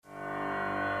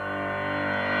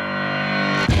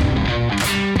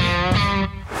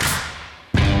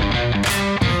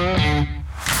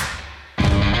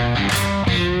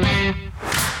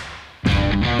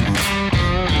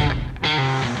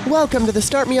Welcome to the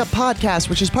Start Me Up podcast,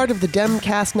 which is part of the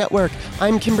Demcast Network.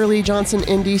 I'm Kimberly Johnson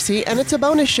in D.C., and it's a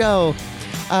bonus show.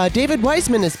 David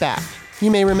Weissman is back. You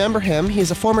may remember him.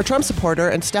 He's a former Trump supporter,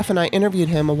 and Steph and I interviewed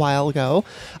him a while ago.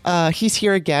 He's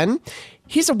here again.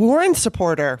 He's a Warren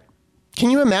supporter. Can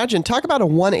you imagine? Talk about a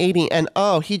 180, and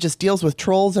he just deals with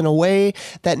trolls in a way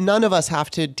that none of us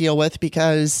have to deal with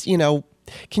because,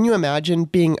 can you imagine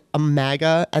being a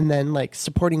MAGA and then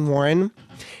supporting Warren?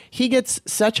 He gets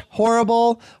such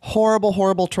horrible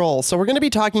trolls. So we're going to be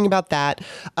talking about that.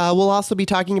 We'll also be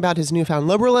talking about his newfound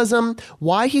liberalism,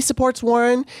 why he supports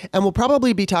Warren, and we'll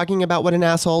probably be talking about what an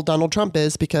asshole Donald Trump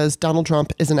is because Donald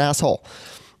Trump is an asshole.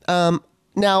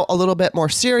 Now, a little bit more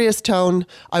serious tone.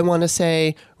 I want to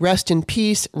say rest in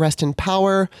peace, rest in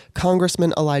power,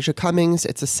 Congressman Elijah Cummings.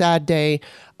 It's a sad day.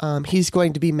 He's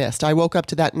going to be missed. I woke up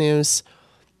to that news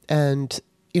and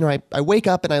I wake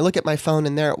up and I look at my phone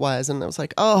and there it was. And I was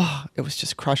like, it was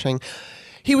just crushing.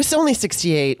 He was only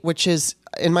 68, which is,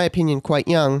 in my opinion, quite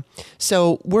young.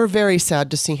 So we're very sad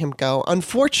to see him go.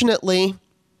 Unfortunately,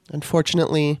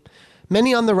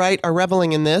 many on the right are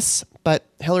reveling in this, but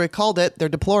Hillary called it. They're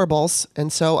deplorables.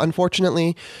 And so,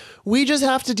 unfortunately, we just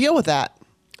have to deal with that.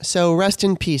 So rest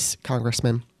in peace,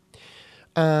 Congressman.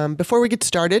 Before we get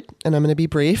started, and I'm going to be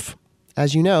brief,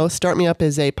 as you know, Start Me Up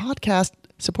is a podcast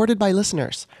supported by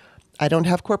listeners. I don't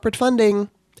have corporate funding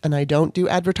and I don't do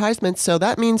advertisements, so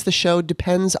that means the show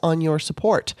depends on your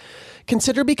support.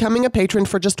 Consider becoming a patron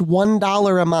for just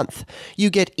 $1 a month. You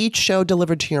get each show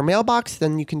delivered to your mailbox,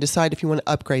 then you can decide if you want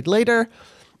to upgrade later.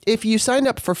 If you sign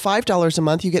up for $5 a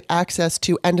month, you get access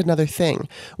to And Another Thing,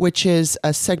 which is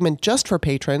a segment just for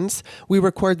patrons. We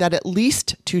record that at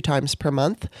least 2 times per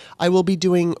month. I will be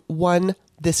doing one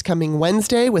this coming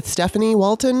Wednesday with Stephanie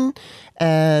Walton,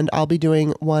 and I'll be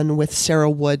doing one with Sarah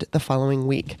Wood the following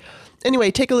week. Anyway,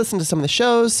 take a listen to some of the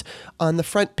shows on the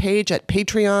front page at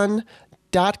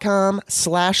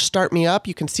patreon.com/startmeup.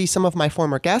 You can see some of my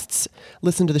former guests,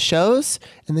 listen to the shows,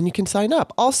 and then you can sign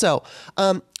up. Also,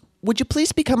 would you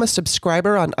please become a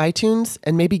subscriber on iTunes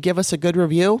and maybe give us a good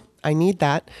review? I need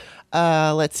that.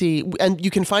 Let's see. And you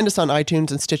can find us on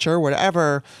iTunes and Stitcher,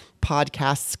 wherever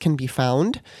podcasts can be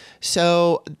found.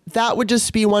 So that would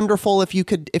just be wonderful if you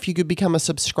could become a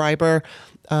subscriber.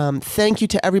 Thank you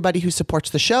to everybody who supports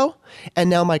the show. And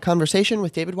now my conversation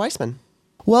with David Weissman.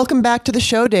 Welcome back to the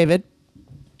show, David.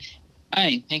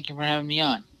 Hi, thank you for having me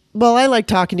on. Well, I like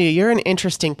talking to you. You're an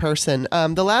interesting person.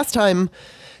 The last time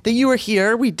that you were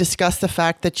here, we discussed the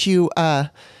fact that you are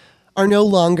no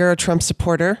longer a Trump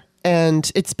supporter,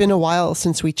 and it's been a while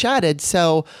since we chatted.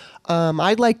 So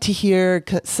I'd like to hear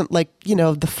some,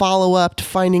 the follow-up to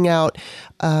finding out.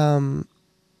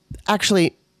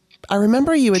 Actually, I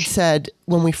remember you had said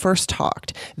when we first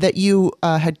talked that you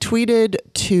had tweeted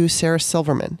to Sarah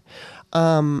Silverman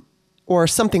or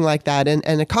something like that.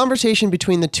 And a conversation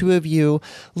between the two of you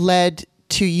led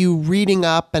to you reading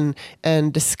up and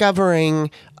discovering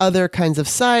other kinds of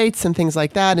sites and things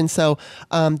like that. And so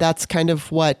that's kind of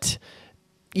what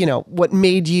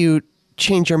made you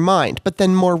change your mind. But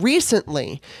then more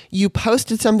recently, you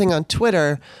posted something on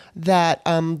Twitter that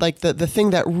the thing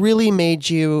that really made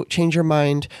you change your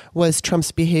mind was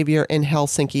Trump's behavior in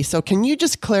Helsinki. So can you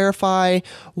just clarify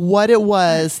what it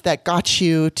was that got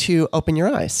you to open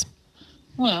your eyes?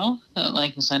 Well,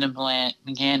 like I said, I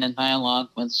began a dialogue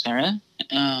with Sarah.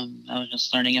 I was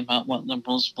just learning about what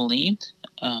liberals believed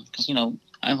because,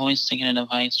 I've always taken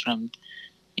advice from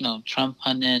Trump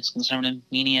pundits, conservative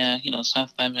media,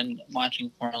 stuff that I've been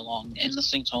watching and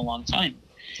listening to a long time.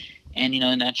 And,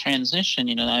 in that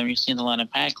transition, I received a lot of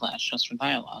backlash just for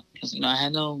dialogue because, I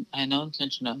had no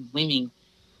intention of leaving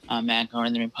MAGA or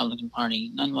the Republican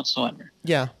Party, none whatsoever.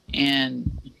 Yeah.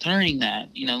 And during that,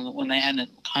 when they had a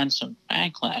constant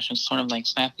backlash, it sort of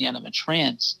snapped me out of a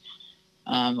trance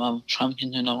of Trump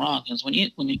can do no wrong. Because when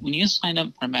you sign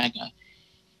up for MAGA,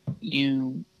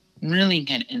 you really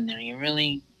get in there. You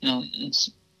really, it's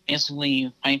basically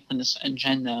you fight for this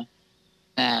agenda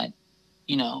that,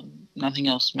 nothing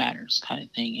else matters kind of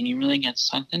thing. And you really get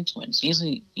sucked into it. It's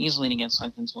easy to get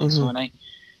sucked into it. Mm-hmm. So when I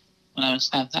was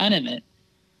snapped out of it,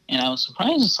 and I was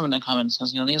surprised at some of the comments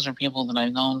because, these are people that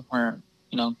I've known for,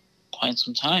 quite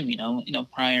some time,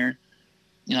 prior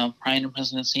to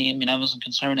presidency. I mean, I was a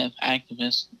conservative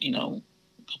activist, a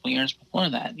couple years before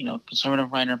that, conservative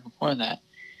writer before that.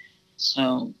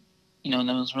 So, I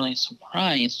was really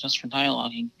surprised just for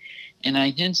dialoguing. And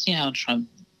I did see how Trump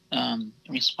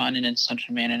responded in such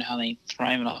a manner and how they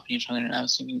thrive off each other. And I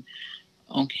was thinking,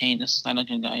 okay, this is not a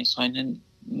good guy. So I did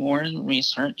more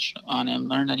research on him,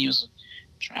 learned that he was a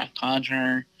draft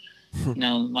dodger, a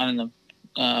lot of the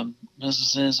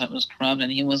businesses that was corrupt, and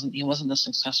he wasn't a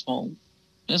successful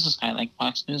business guy like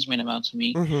Fox News made him out to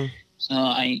be. Mm-hmm. So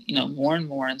I, more and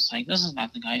more, it's like, this is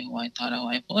not the guy who I thought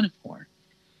I voted for.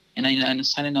 And I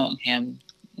decided, no, okay, I'm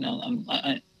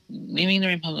leaving the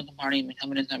Republican Party and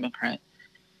becoming a Democrat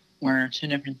were two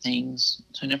different things,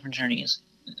 two different journeys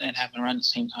that happened around the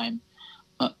same time.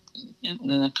 But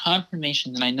the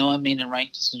confirmation that I know I made the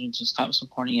right decision to stop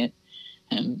supporting it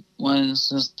was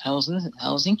this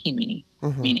Helsinki meeting.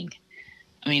 Mm-hmm.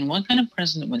 I mean, what kind of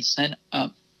president would set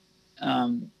up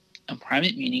a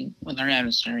private meeting with our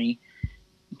adversary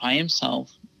by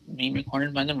himself, being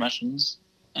recorded by the Russians?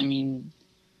 I mean,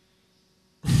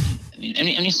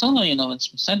 you still know what's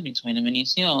said between them, and you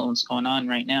see all what's going on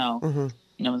right now. Mm-hmm.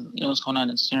 You know what's going on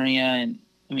in Syria, and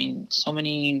I mean, so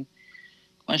many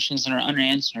questions that are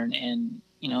unanswered, and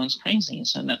it's crazy.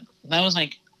 So that was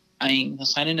like, I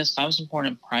decided to stop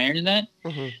supporting prior to that.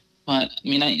 Mm-hmm. But I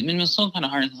mean, it was still kind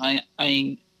of hard because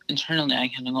I internally I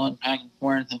kind of go back and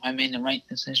forth if I made the right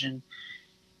decision.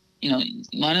 A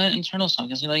lot of internal stuff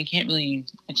because you can't really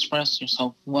express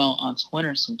yourself well on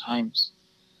Twitter sometimes,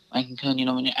 like you could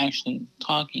when you're actually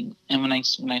talking. And when I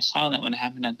saw that what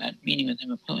happened at that meeting with him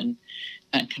and Putin,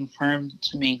 that confirmed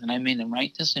to me that I made the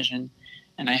right decision,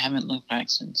 and I haven't looked back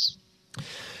since.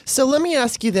 So let me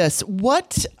ask you this: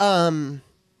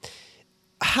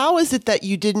 how is it that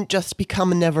you didn't just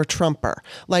become a never Trumper?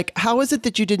 Like, how is it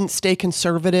that you didn't stay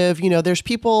conservative? There's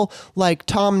people like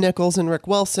Tom Nichols and Rick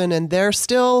Wilson, and they're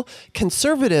still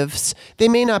conservatives. They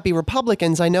may not be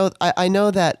Republicans. I know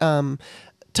that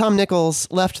Tom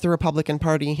Nichols left the Republican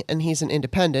Party and he's an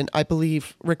independent. I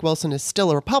believe Rick Wilson is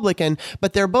still a Republican,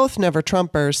 but they're both never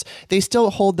Trumpers. They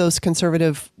still hold those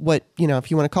conservative, if you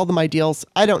want to call them ideals.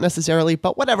 I don't necessarily,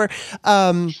 but whatever.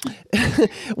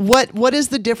 What is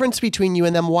the difference between you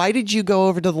and them? Why did you go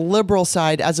over to the liberal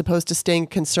side as opposed to staying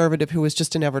conservative, who was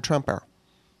just a never Trumper?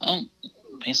 Well,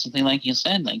 basically, like you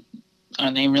said,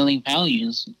 are they really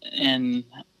values? And,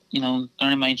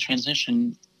 during my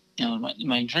transition,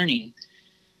 my journey,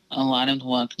 a lot of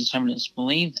what conservatives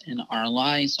believe in are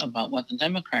lies about what the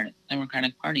Democratic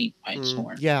Party fights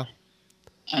for. Yeah.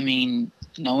 I mean,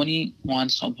 nobody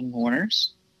wants open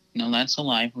borders. That's a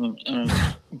lie from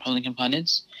Republican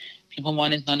pundits. People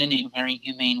want it done in a very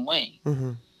humane way.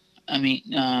 Mm-hmm. I mean,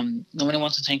 nobody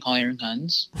wants to take all your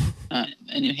guns. And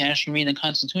if you actually read the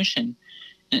Constitution,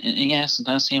 yes, it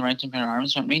does say right to bear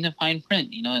arms, but read the fine print.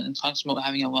 It talks about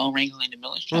having a well-regulated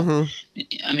militia. Mm-hmm.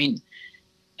 I mean,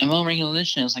 a well-regulated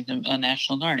militia is like a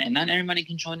National Guard, and not everybody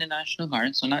can join the National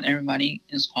Guard, so not everybody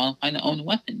is qualified to own a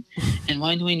weapon. And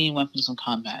why do we need weapons of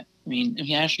combat? I mean, if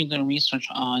you actually do research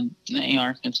on the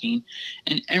AR-15,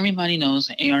 and everybody knows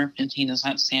the AR-15 does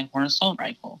not stand for assault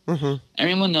rifle. Mm-hmm.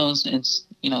 Everyone knows it's,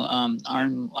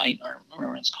 armed light or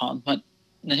whatever it's called, but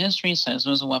the history says it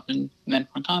was a weapon meant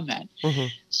for combat. Mm-hmm.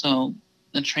 So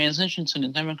the transition to the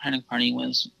Democratic Party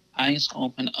was eyes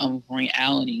open of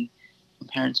reality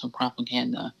compared to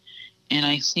propaganda. And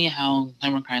I see how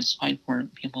Democrats fight for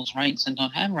people's rights and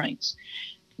don't have rights.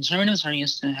 Conservatives are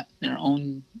used to their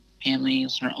own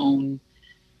families, their own,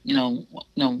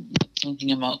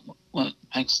 thinking about what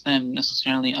affects them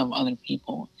necessarily of other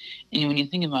people. And when you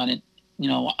think about it,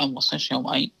 especially a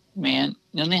white man,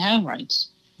 they have rights.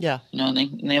 Yeah.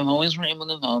 They have always were able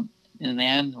to vote, and they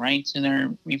have the right to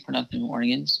their reproductive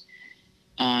organs.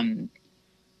 They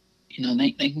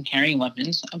can carry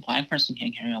weapons. A black person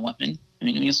can't carry a weapon. I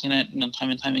mean, we see that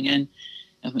time and time again.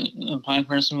 If a black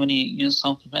person would use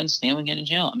self-defense, they would get in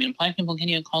jail. I mean, black people can't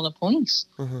even call the police.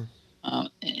 Mm-hmm.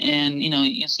 And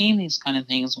you see these kind of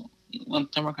things,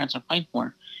 what Democrats are fighting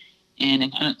for. And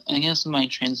it I guess in my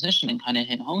transition, it kind of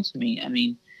hit home to me. I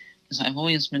mean, because I've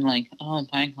always been like, oh,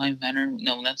 Black Lives Matter.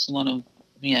 That's a lot of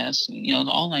BS.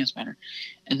 All lives matter.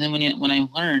 And then when I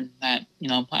learned that,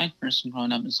 a black person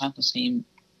growing up is not the same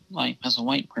life as a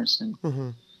white person.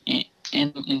 Mm-hmm.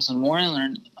 And so the more I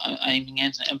learned, I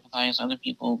began to empathize with other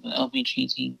people, with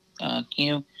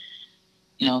LGBTQ,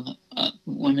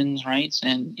 women's rights,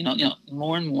 and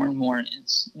more and more and more,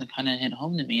 it kind of hit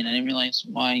home to me, and I realized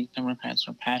why Democrats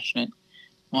are passionate,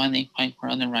 why they fight for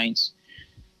other rights,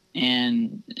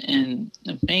 and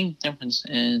the big difference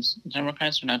is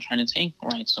Democrats are not trying to take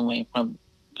rights away from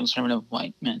conservative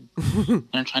white men.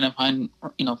 They're trying to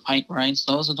fight rights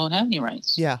those who don't have any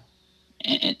rights. Yeah.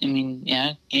 I mean,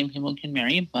 yeah, gay people can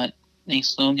marry, but they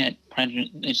still get prejudice.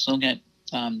 They still get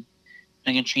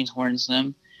bigotry towards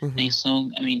them. Mm-hmm. They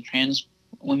still, trans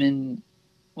women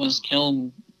was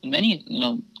killed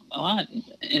a lot,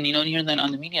 and you don't hear that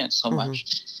on the media so mm-hmm. much.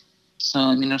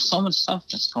 So there's so much stuff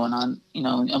that's going on.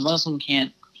 A Muslim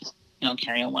can't,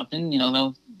 carry a weapon.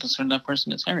 They'll consider that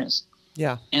person a terrorist.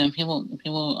 Yeah. And people,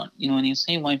 when you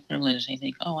say white privilege, they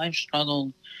think, oh, I've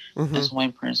struggled as a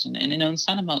white person. And, it's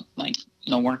not about, like,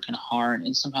 working hard.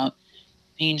 It's about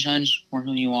being judged for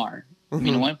who you are. I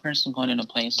mean, a white person going into a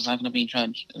place is not going to be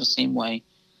judged the same way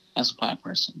as a black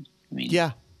person. I mean,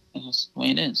 yeah. It's just the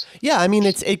way it is. Yeah, I mean,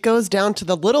 it goes down to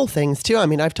the little things, too. I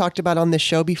mean, I've talked about on this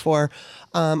show before,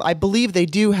 I believe they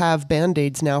do have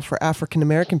Band-Aids now for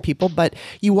African-American people, but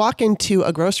you walk into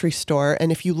a grocery store,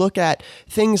 and if you look at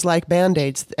things like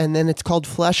Band-Aids, and then it's called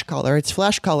flesh color, it's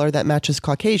flesh color that matches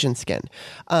Caucasian skin.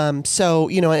 So,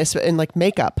 in like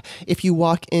makeup, if you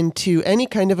walk into any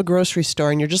kind of a grocery store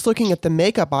and you're just looking at the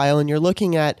makeup aisle and you're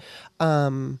looking at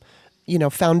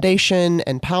foundation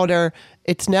and powder,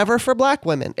 it's never for black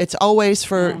women. It's always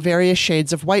for various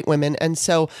shades of white women. And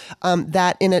so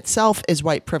that in itself is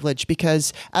white privilege,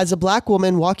 because as a black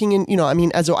woman walking in,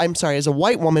 as a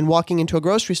white woman walking into a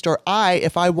grocery store,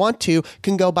 if I want to,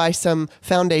 can go buy some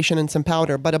foundation and some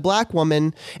powder. But a black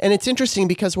woman, and it's interesting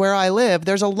because where I live,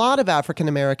 there's a lot of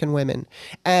African-American women,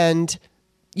 and,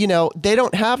 they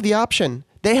don't have the option.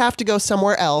 They have to go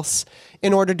somewhere else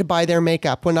in order to buy their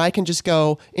makeup, when I can just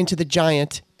go into the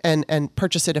Giant and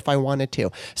purchase it if I wanted to.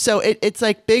 So it's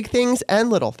like big things and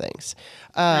little things.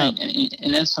 Right.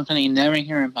 And that's something you never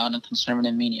hear about in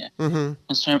conservative media.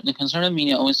 The conservative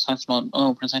media always talks about,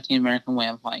 protecting the American way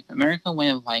of life. American way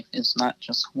of life is not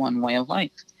just one way of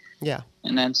life. Yeah.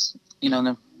 And that's,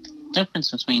 the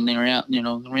difference between the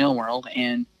real world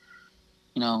and,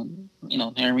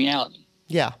 their reality.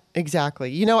 Yeah,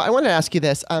 exactly. I want to ask you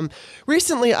this.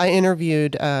 Recently, I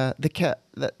interviewed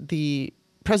the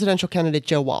presidential candidate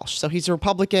Joe Walsh. So he's a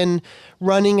Republican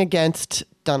running against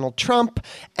Donald Trump,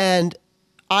 and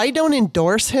I don't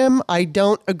endorse him. I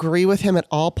don't agree with him at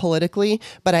all politically,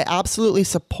 but I absolutely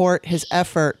support his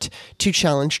effort to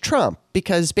challenge Trump,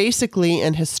 because basically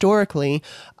and historically,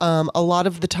 a lot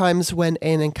of the times when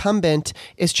an incumbent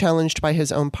is challenged by his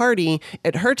own party,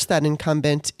 it hurts that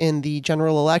incumbent in the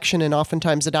general election, and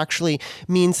oftentimes it actually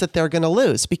means that they're going to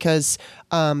lose, because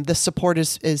the support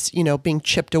is being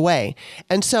chipped away.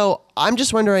 And so I'm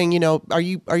just wondering, are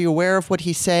you aware of what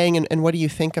he's saying, and what do you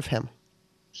think of him?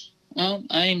 Well,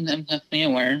 I'm definitely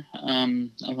aware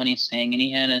of what he's saying, and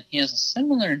he has a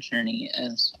similar journey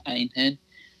as I did.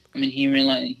 I mean, he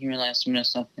realized some of the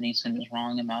stuff that he said was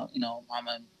wrong about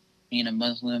Obama being a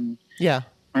Muslim,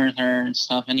 birther and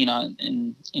stuff, and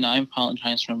I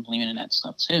apologize for believing in that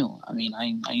stuff too. I mean,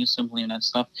 I used to believe in that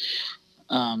stuff.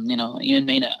 Even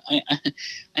made I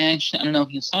actually, I don't know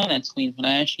if you saw that tweet, but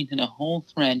I actually did a whole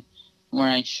thread where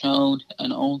I showed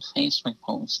an old Facebook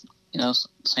post,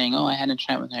 saying, I had a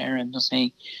chat with her and to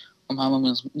say Obama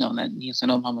was, that he said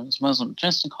Obama was Muslim,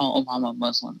 just to call Obama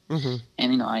Muslim.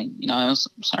 And, I was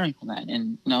sorry for that.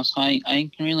 And, so I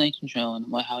can relate to Joe and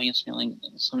how he's feeling,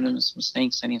 some of his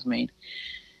mistakes that he's made.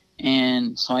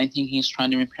 And so I think he's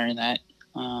trying to repair that.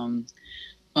 And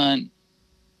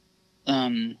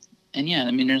yeah,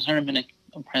 I mean, there's never been a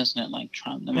president like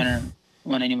Trump, no matter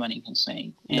what anybody can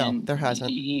say. And no, there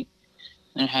hasn't.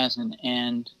 There hasn't.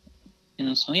 And,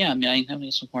 so yeah, I mean, I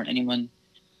definitely support anyone.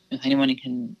 If anybody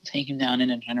can take him down in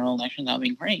a general election, that would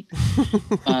be great.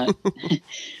 But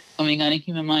we got to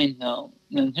keep in mind, though,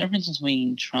 the difference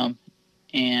between Trump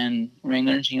and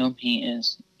regular GOP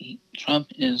is Trump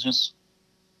is just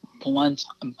blunt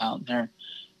about their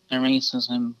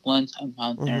racism, blunt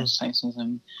about their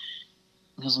sexism.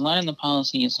 Because a lot of the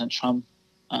policies that Trump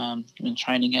been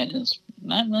trying to get is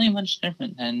not really much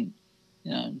different than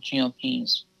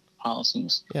GOP's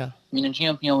policies. Yeah. I mean, the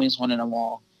GOP always wanted a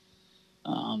wall.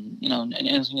 And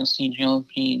as you can see,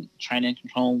 GOP trying to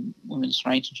control women's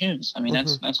right to choose. I mean,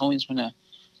 that's always been a,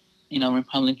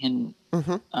 Republican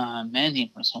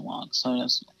mandate for so long. So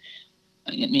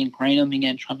great of me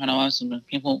getting Trump out of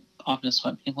office,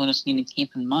 but people just need to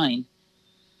keep in mind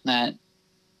that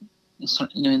it's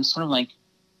sort of like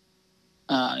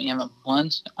you have a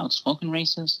blunt, outspoken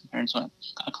racist compared to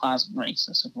a closet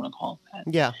racist, if you want to call it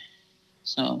that. Yeah.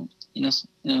 So,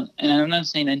 and I'm not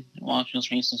saying that Walsh is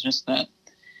racist, just that,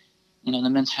 the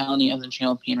mentality of the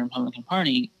GOP and Republican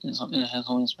Party has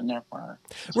always been there for her.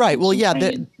 Right. Well, yeah,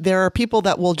 there are people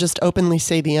that will just openly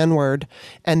say the N-word,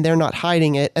 and they're not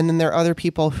hiding it. And then there are other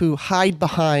people who hide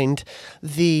behind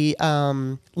the,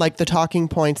 the talking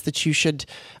points that you should,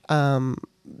 have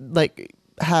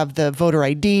the voter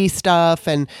ID stuff,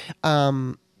 and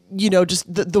just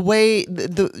the way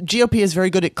the GOP is very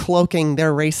good at cloaking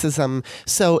their racism,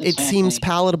 so it seems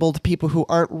palatable to people who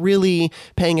aren't really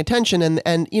paying attention.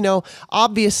 And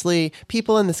obviously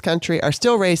people in this country are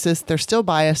still racist, they're still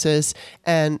biases,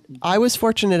 and I was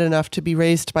fortunate enough to be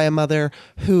raised by a mother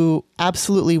who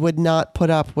absolutely would not put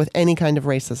up with any kind of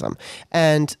racism.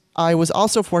 And I was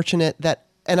also fortunate that,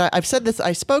 and I've said this,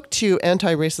 I spoke to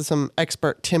anti-racism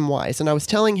expert Tim Wise, and I was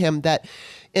telling him that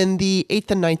in the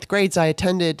 8th and 9th grades, I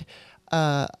attended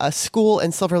a school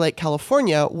in Silver Lake,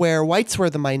 California, where whites were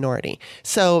the minority.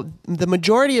 So the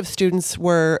majority of students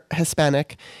were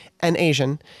Hispanic and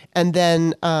Asian. And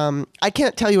then I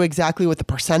can't tell you exactly what the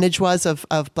percentage was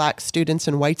of black students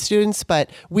and white students, but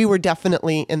we were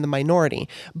definitely in the minority.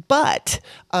 But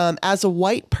as a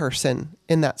white person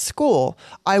in that school,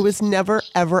 I was never,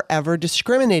 ever, ever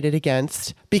discriminated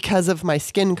against because of my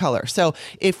skin color. So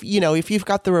if you've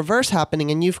got the reverse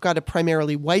happening and you've got a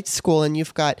primarily white school and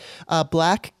you've got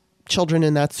black children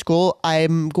in that school,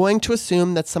 I'm going to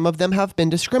assume that some of them have been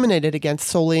discriminated against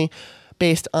solely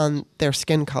based on their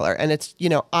skin color. And it's,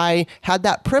 I had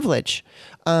that privilege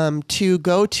to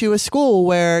go to a school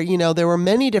where, there were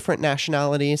many different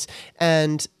nationalities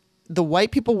and the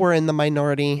white people were in the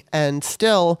minority, and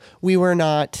still we were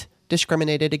not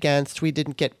discriminated against. We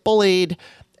didn't get bullied,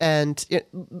 and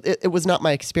it was not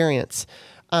my experience.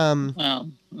 Well,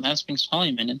 that speaks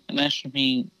volumes, and that should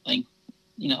be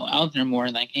out there more.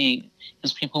 Like, hey,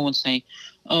 because people would say,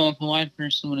 "Oh, if a white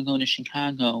person were to go to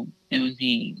Chicago, it would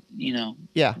be,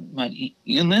 Yeah." But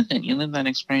you lived it. You lived that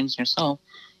experience yourself,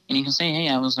 and you can say, "Hey,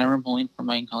 I was never bullied for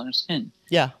my color skin."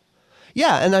 Yeah.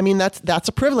 Yeah, and I mean that's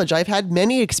a privilege. I've had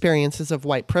many experiences of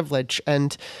white privilege,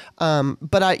 and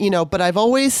but I've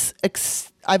always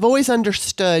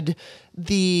understood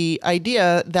the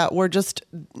idea that we're just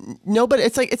nobody.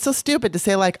 It's so stupid to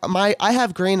say I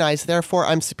have green eyes, therefore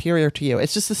I'm superior to you.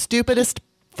 It's just the stupidest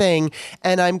thing,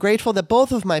 and I'm grateful that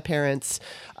both of my parents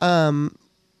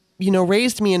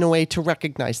raised me in a way to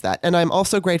recognize that. And I'm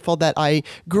also grateful that I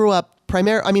grew up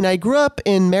I grew up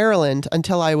in Maryland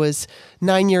until I was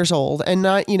 9 years old, and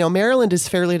Maryland is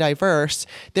fairly diverse.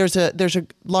 There's a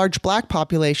large black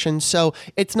population, so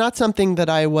it's not something that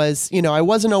I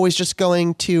wasn't always just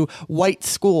going to white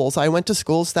schools. I went to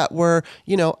schools that were,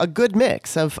 a good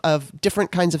mix of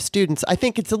different kinds of students. I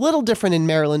think it's a little different in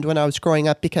Maryland when I was growing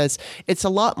up because it's a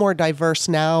lot more diverse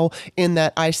now in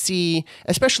that I see,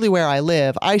 especially where I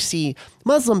live, I see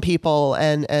Muslim people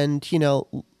and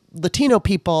Latino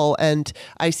people, and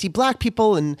I see black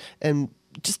people and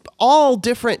just all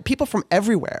different people from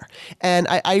everywhere. And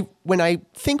I when I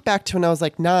think back to when I was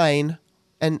like 9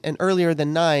 and earlier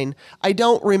than 9, I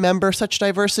don't remember such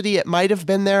diversity. It might have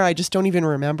been there. I just don't even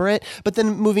remember it. But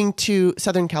then moving to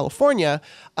Southern California,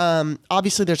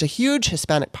 obviously there's a huge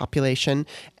Hispanic population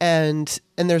and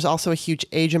there's also a huge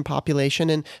Asian population.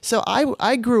 And so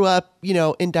I grew up,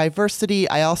 in diversity.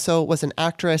 I also was an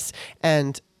actress,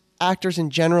 and actors in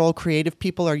general, creative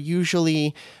people are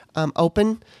usually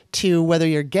open to whether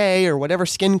you're gay or whatever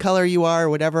skin color you are, or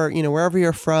whatever, wherever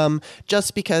you're from,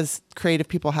 just because creative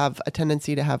people have a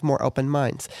tendency to have more open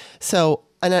minds. So,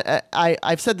 and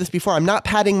I've said this before, I'm not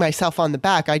patting myself on the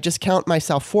back. I just count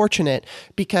myself fortunate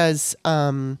because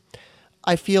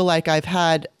I feel like I've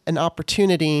had an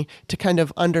opportunity to kind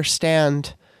of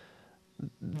understand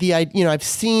I've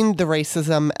seen the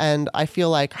racism, and I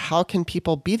feel like, how can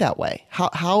people be that way?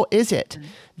 How is it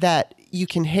that you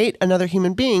can hate another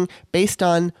human being based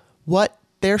on what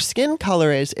their skin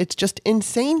color is? It's just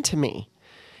insane to me.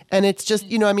 And it's just,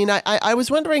 I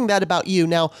was wondering that about you.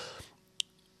 Now,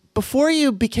 before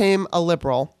you became a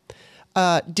liberal,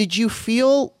 did you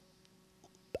feel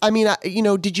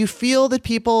that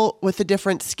people with a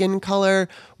different skin color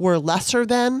were lesser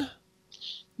than?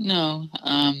 No,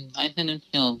 I didn't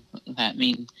feel that. I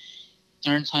mean,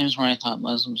 there are times where I thought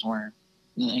Muslims were,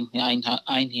 the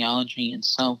ideology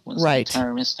itself was right. A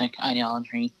terroristic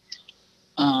ideology.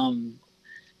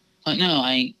 But no,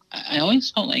 I always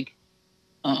felt like,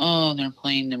 they're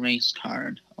playing the race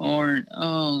card, or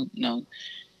the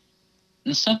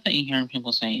stuff that you hear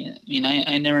people say. I mean,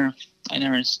 I never,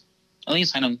 at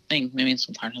least I don't think, maybe it's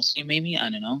hypocrisy, maybe, I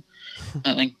don't know.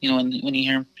 But when you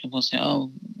hear people say,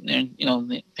 oh,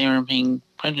 they're being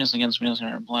prejudiced against because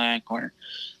they're black or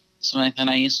something like that,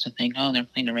 I used to think, oh, they're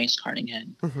playing the race card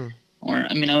again. Mm-hmm. Or,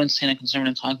 I would say the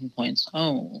conservative talking points,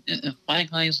 oh, if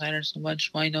black lives matter so much,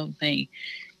 why don't they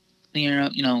clear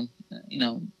up,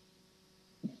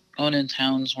 go to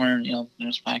towns where,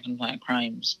 there's black and black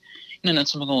crimes. That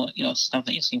typical, stuff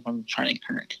that you see from Charlie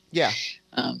Kirk. Yeah.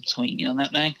 So,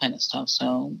 that kind of stuff.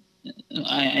 So,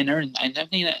 I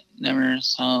definitely never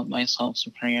saw myself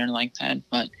superior like that,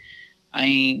 but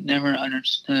I never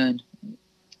understood,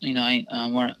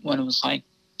 what it was like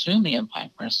to be a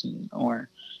black person or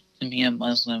to be a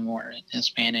Muslim or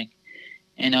Hispanic.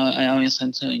 And I always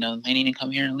said too, they need to come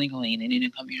here illegally. And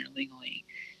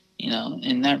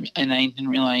I didn't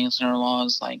realize there are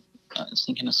laws like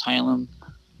seeking asylum.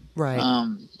 Right.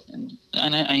 And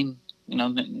I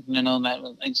know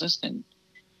that existed.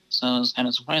 So it was kind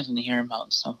of surprising to hear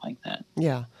about stuff like that.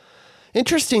 Yeah.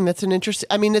 Interesting. It's an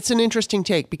interesting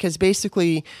take, because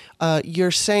basically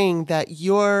you're saying that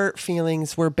your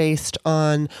feelings were based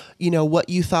on, what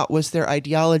you thought was their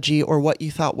ideology or what you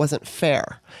thought wasn't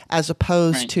fair, as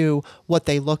opposed to what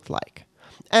they looked like.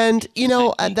 And,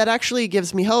 Exactly. that actually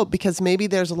gives me hope, because maybe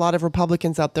there's a lot of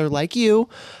Republicans out there like you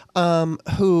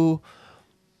who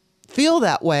feel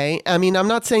that way. I mean, I'm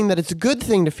not saying that it's a good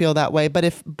thing to feel that way, but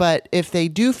if they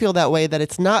do feel that way, that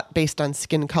it's not based on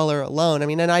skin color alone. I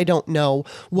mean, and I don't know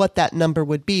what that number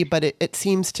would be, but it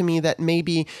seems to me that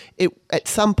maybe at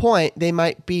some point they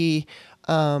might be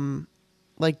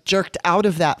like jerked out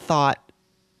of that thought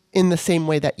in the same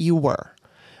way that you were.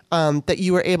 That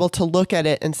you were able to look at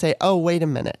it and say, oh, wait a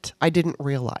minute, I didn't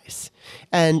realize.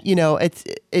 And,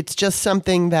 it's just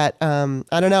something that,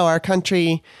 I don't know, our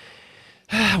country,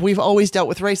 we've always dealt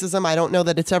with racism. I don't know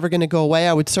that it's ever going to go away.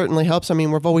 I would certainly hope so. I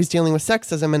mean, we're always dealing with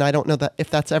sexism, and I don't know that if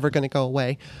that's ever going to go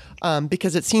away,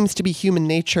 because it seems to be human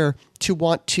nature to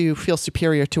want to feel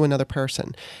superior to another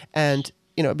person. And,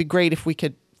 it'd be great if we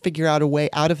could figure out a way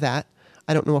out of that.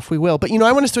 I don't know if we will. But,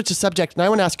 I want to switch the subject, and I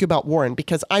want to ask you about Warren,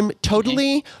 because I'm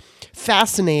totally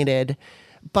fascinated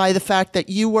by the fact that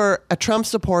you were a Trump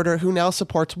supporter who now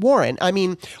supports Warren. I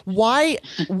mean, why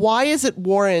is it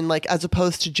Warren, like, as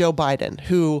opposed to Joe Biden,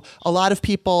 who a lot of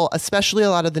people, especially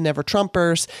a lot of the Never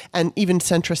Trumpers and even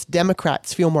centrist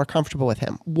Democrats, feel more comfortable with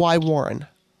him? Why Warren?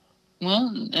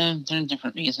 Well, there are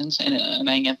different reasons, and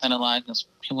I get that a lot, because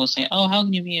people say, oh, how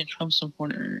can you be a Trump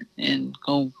supporter and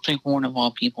go pick Warren of all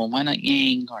people? Why not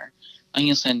Yang or, like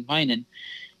you said, Biden?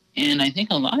 And I think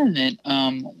a lot of it,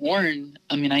 Warren,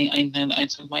 I mean, I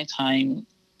took my time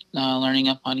learning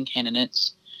up on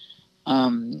candidates.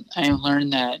 I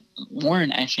learned that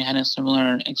Warren actually had a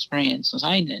similar experience as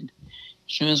I did.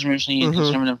 She was originally a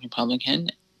conservative Republican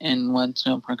and went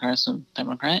to a progressive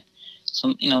Democrat.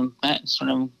 So, that sort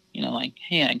of, like,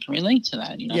 hey, I can relate to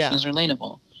that. Yeah. She's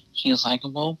relatable. She is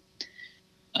likable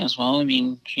as well. I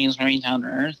mean, she is very down to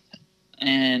earth.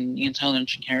 And you can tell that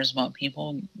she cares about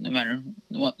people, no matter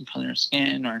what color of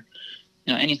skin or,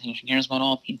 anything. She cares about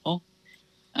all people.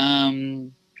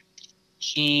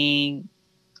 She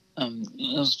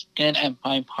was good at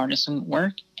bipartisan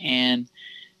work. And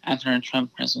after a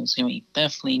Trump presidency, we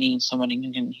definitely need somebody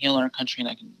who can heal our country,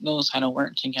 that knows how to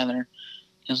work together.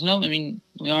 Because we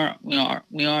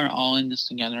are all in this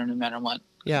together, no matter what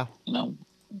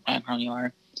background you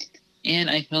are. And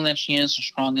I feel that she is the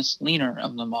strongest leader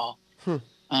of them all.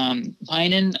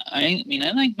 Biden, I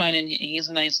like Biden. He's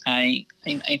a nice guy.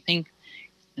 I think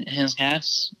his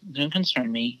gaffes do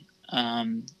concern me.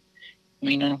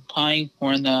 Applying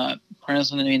for the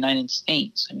president of the United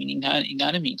States, you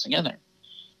got to be together.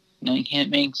 You can't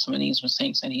make some of these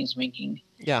mistakes that he's making.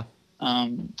 Yeah.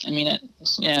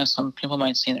 Some people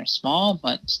might say they're small,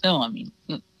 but still,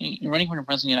 you're running for the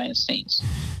president of the United States.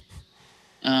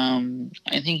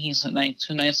 I think he's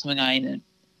too nice of a guy to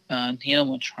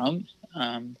deal with Trump.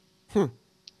 I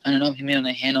don't know if he'll be able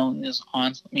to handle his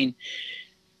the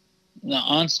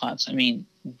onslaughts.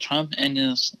 Trump and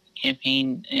his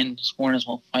campaign and supporters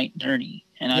will fight dirty,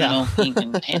 and I don't know if he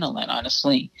can handle that.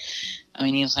 Honestly,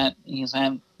 he's that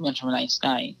much of a nice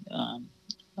guy,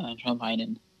 Joe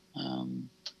Biden.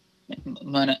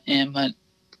 But I don't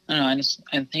know.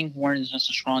 I think Warren is just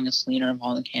the strongest leader of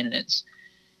all the candidates,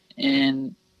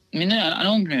 and I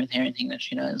don't agree with everything that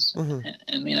she does. A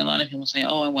lot of people say,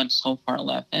 "Oh, I went so far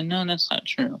left," and no, that's not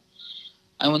true.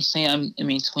 I would say I'm in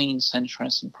between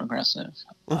centrist and progressive.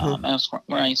 That's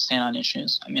where I stand on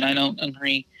issues. I don't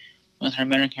agree with her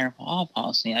Medicare for all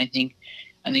policy. I think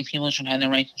people should have the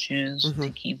right to choose to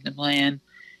keep the plan,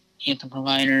 keep the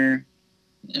provider.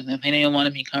 If they don't want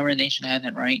to be covered, they should have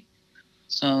that right.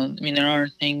 So, there are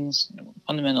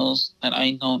fundamentals that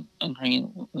I don't agree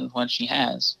with what she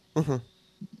has.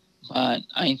 But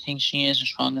I think she is the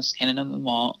strongest candidate of them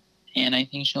all, and I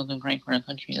think she'll do great for our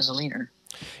country as a leader.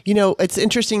 It's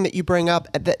interesting that you bring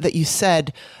up that you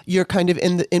said you're kind of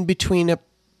in between a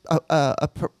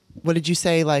what did you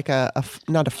say, like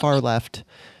not a far left,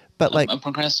 but like a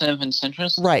progressive and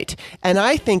centrist. Right. And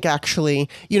I think actually,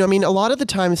 a lot of the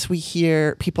times we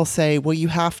hear people say, well, you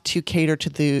have to cater to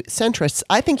the centrists.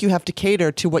 I think you have to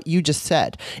cater to what you just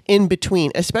said in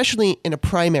between, especially in a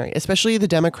primary, especially the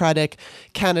Democratic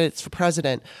candidates for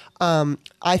president.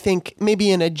 I think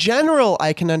maybe in a general,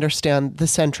 I can understand the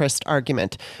centrist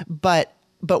argument, but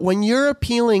when you're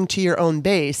appealing to your own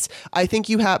base, I think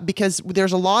you have, because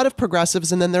there's a lot of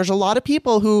progressives and then there's a lot of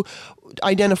people who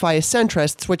identify as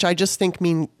centrists, which I just think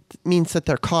mean means that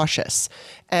they're cautious.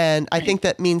 And I think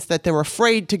that means that they're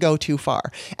afraid to go too far.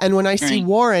 And when I see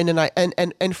Warren,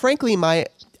 and frankly,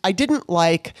 I didn't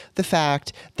like the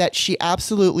fact that she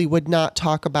absolutely would not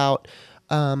talk about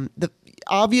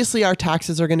obviously our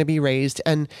taxes are going to be raised,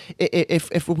 and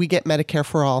if we get Medicare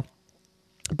for all.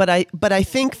 But I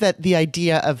think that the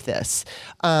idea of this,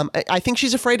 I think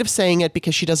she's afraid of saying it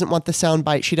because she doesn't want the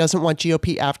soundbite. She doesn't want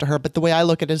GOP after her. But the way I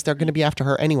look at it is they're going to be after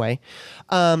her anyway.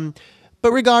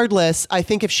 But regardless, I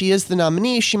think if she is the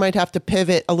nominee, she might have to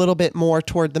pivot a little bit more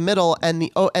toward the middle.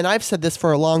 And I've said this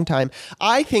for a long time.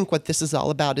 I think what this is all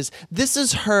about is this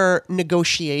is her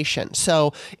negotiation.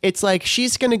 So it's like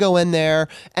she's going to go in there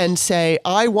and say,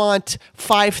 I want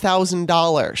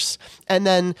 $5,000. And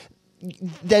then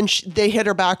they hit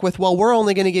her back with, well, we're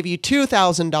only going to give you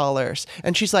 $2,000.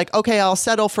 And she's like, okay, I'll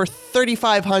settle for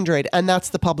 $3,500. And that's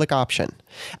the public option.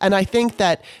 And I think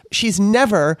that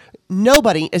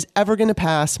nobody is ever going to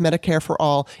pass Medicare for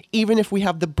all, even if we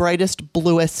have the brightest,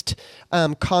 bluest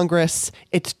Congress.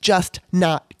 It's just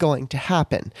not going to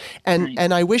happen.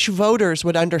 And I wish voters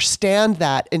would understand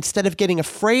that instead of getting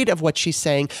afraid of what she's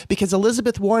saying, because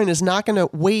Elizabeth Warren is not going to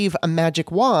wave a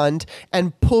magic wand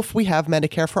and poof, we have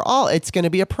Medicare for all. It's going to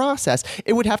be a process.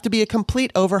 It would have to be a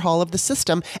complete overhaul of the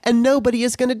system, and nobody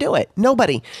is going to do it.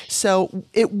 Nobody. So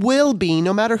it will be,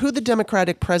 no matter who the Democratic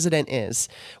president is,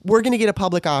 we're going to get a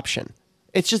public option.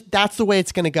 It's just, that's the way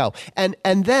it's going to go. And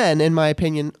then, in my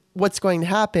opinion, what's going to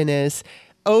happen is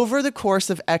over the course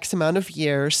of X amount of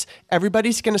years,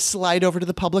 everybody's going to slide over to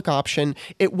the public option.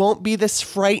 It won't be this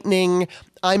frightening,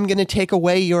 I'm going to take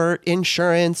away your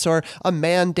insurance or a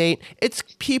mandate. It's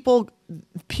people,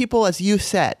 as you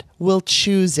said, will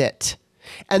choose it.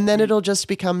 And then it'll just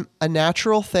become a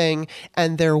natural thing,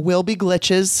 and there will be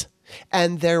glitches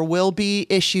and there will be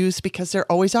issues because there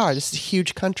always are. This is a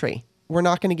huge country. We're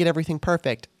not going to get everything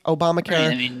perfect.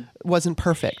 Obamacare wasn't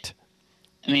perfect.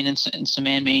 I mean, it's a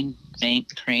man-made thing,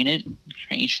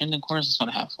 creation. Of course, it's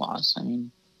going to have flaws. I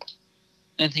mean,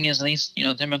 the thing is, at least,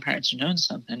 Democrats are doing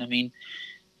something. I mean,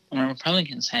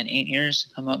 Republicans had 8 years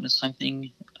to come up with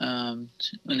something when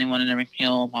they wanted to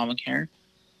repeal Obamacare,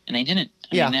 and they didn't.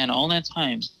 I mean, they had all that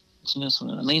time. So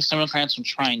at least Democrats were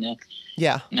trying to,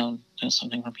 do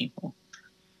something for people.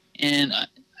 And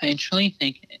I truly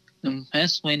think the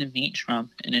best way to beat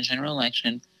Trump in a general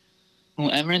election,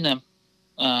 whoever the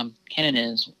candidate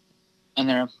is,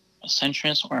 whether a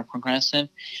centrist or a progressive,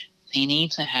 they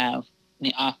need to have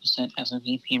the opposite as a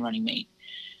VP running mate.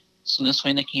 So this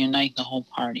way they can unite the whole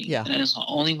party. Yeah. That is the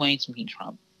only way to beat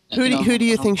Trump. Who do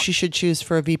you think she should choose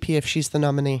for a VP if she's the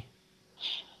nominee?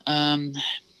 I'm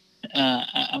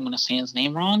going to say his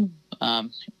name wrong.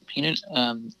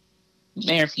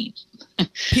 Mayor Pete.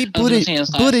 Pete Buttigieg.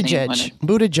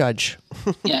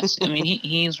 Yes, I mean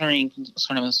he's very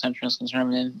sort of a centrist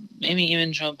conservative. Maybe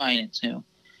even Joe Biden too.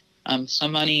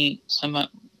 Somebody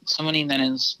that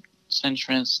is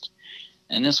centrist,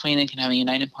 and this way they can have a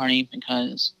united party.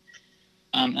 Because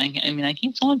I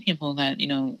keep telling people that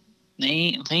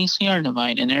they see our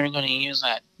divide and they're going to use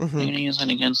that. They're going to use it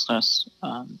against us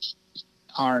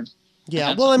hard.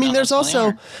 Yeah, well, I mean, there's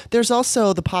also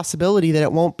the possibility that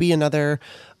it won't be another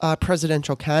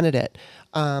presidential candidate.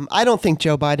 I don't think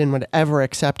Joe Biden would ever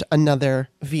accept another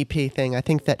VP thing. I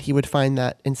think that he would find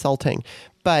that insulting.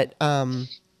 But I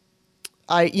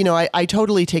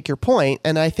totally take your point,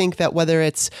 and I think that whether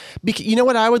it's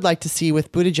what I would like to see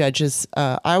with Buttigieg is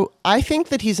I think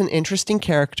that he's an interesting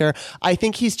character. I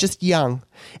think he's just young,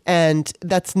 and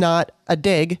that's not a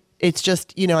dig. It's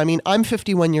just, I'm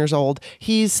 51 years old.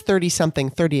 He's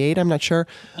 30-something, 38, I'm not sure.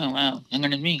 Oh, wow. Younger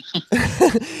than me.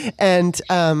 And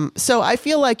so I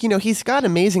feel like, he's got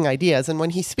amazing ideas. And when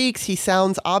he speaks, he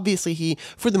sounds, obviously,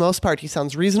 for the most part, he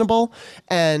sounds reasonable.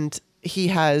 And he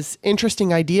has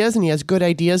interesting ideas and he has good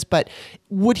ideas. But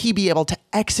would he be able to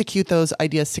execute those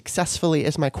ideas successfully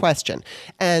is my question.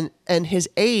 And his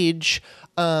age,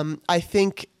 I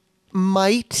think,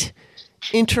 might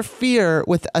interfere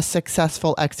with a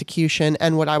successful execution.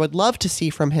 And what I would love to see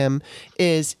from him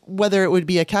is whether it would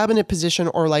be a cabinet position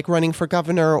or like running for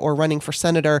governor or running for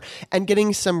senator and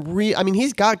getting some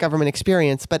he's got government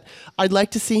experience, but I'd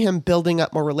like to see him building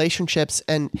up more relationships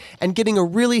and getting a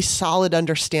really solid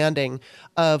understanding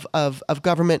of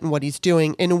government and what he's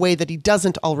doing in a way that he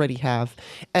doesn't already have.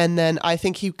 And then I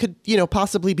think he could,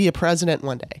 possibly be a president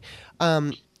one day.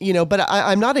 But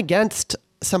I'm not against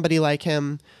somebody like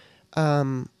him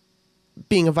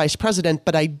being a vice president,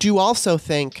 but I do also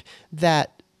think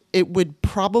that it would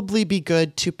probably be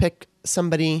good to pick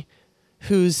somebody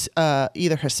who's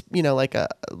either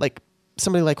like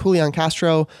somebody like Julian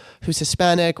Castro, who's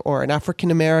Hispanic, or an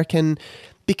African American,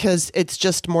 because it's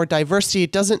just more diversity.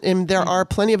 It doesn't, and there are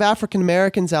plenty of African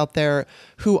Americans out there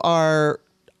who are,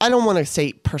 I don't want to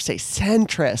say per se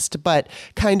centrist, but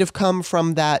kind of come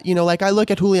from that, like I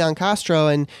look at Julian Castro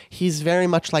and he's very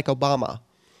much like Obama.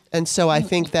 And so I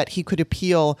think that he could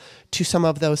appeal to some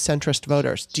of those centrist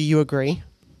voters. Do you agree?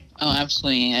 Oh,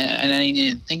 absolutely. And I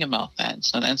didn't think about that.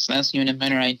 So that's even a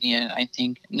better idea. I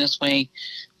think in this way,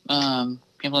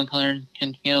 people of color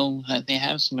can feel that they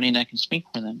have somebody that can speak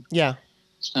for them. Yeah.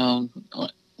 So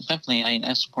definitely,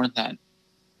 I support that.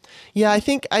 Yeah, I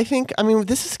think.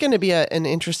 This is going to be an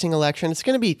interesting election. It's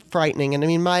going to be frightening. And I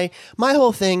mean, my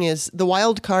whole thing is the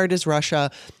wild card is Russia.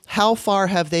 How far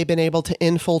have they been able to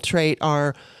infiltrate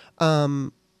our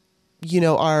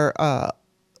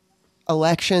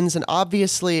elections? And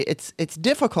obviously it's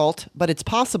difficult, but it's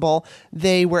possible.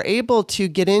 They were able to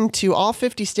get into all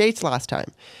 50 states last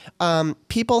time.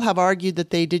 People have argued that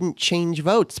they didn't change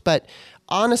votes, but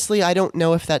honestly, I don't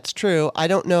know if that's true. I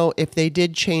don't know if they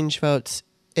did change votes,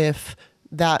 if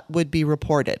that would be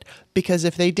reported. Because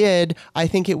if they did, I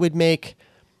think it would make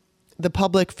the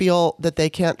public feel that they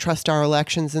can't trust our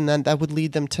elections, and then that would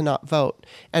lead them to not vote.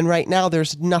 And right now,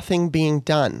 there's nothing being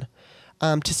done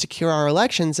to secure our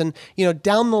elections. And,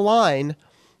 down the line,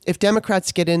 if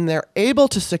Democrats get in there able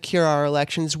to secure our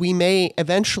elections, we may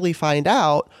eventually find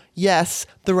out, yes,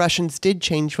 the Russians did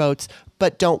change votes,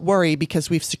 but don't worry because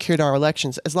we've secured our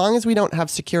elections. As long as we don't have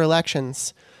secure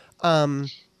elections,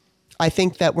 I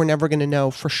think that we're never going to know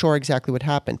for sure exactly what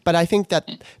happened. But I think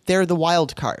that they're the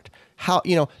wild card. How,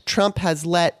 Trump has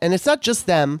and it's not just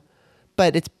them,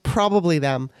 but it's probably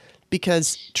them,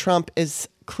 because Trump is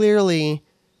clearly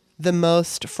the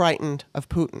most frightened of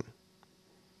Putin.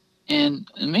 And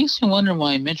it makes me wonder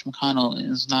why Mitch McConnell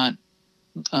is not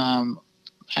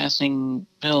passing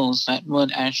bills that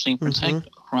would actually protect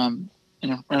from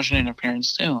Russian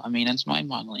interference too. I mean, that's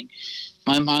mind-boggling.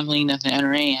 Mind-boggling that the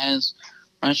NRA has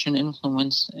Russian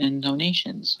influence in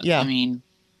donations. Yeah. I mean,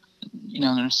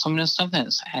 there's some of the stuff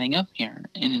that's adding up here,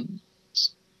 and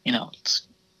it's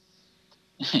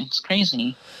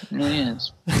crazy. It really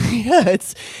is. Yeah,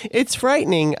 it's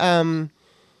frightening.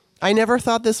 I never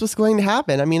thought this was going to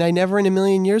happen. I mean, I never in a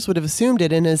million years would have assumed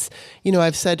it. And as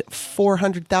I've said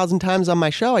 400,000 times on my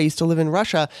show, I used to live in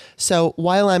Russia. So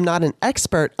while I'm not an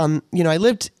expert on, I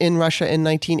lived in Russia in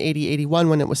 1980-81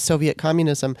 when it was Soviet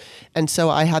communism. And so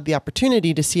I had the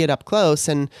opportunity to see it up close.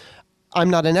 And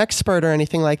I'm not an expert or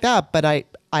anything like that, but I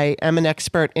am an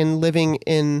expert in living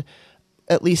in,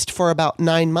 at least for about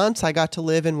 9 months, I got to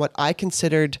live in what I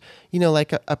considered,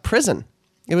 like a prison.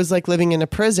 It was like living in a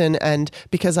prison, and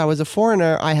because I was a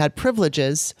foreigner, I had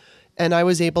privileges, and I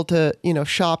was able to,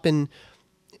 shop in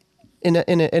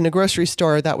a grocery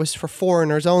store that was for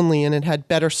foreigners only, and it had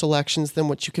better selections than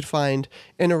what you could find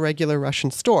in a regular Russian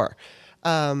store.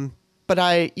 But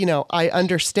I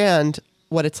understand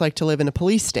what it's like to live in a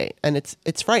police state, and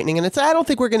it's frightening. And I don't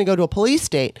think we're going to go to a police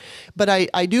state, but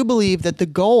I do believe that the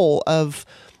goal of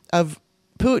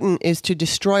Putin is to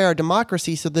destroy our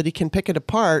democracy so that he can pick it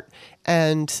apart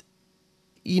and,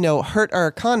 hurt our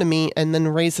economy and then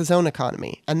raise his own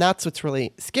economy. And that's what's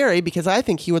really scary, because I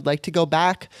think he would like to go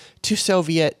back to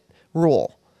Soviet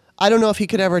rule. I don't know if he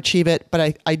could ever achieve it,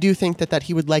 but I do think that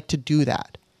he would like to do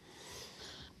that.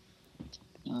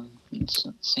 It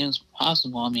seems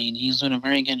possible. I mean, he's doing a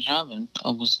very good job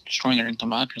of destroying our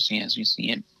democracy as we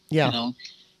see it,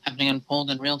 happening unfold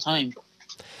in real time.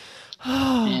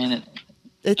 And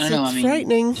it's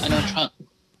frightening.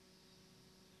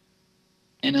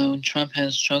 I know Trump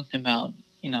has joked about,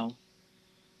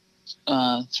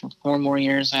 4 more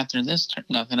years after this term,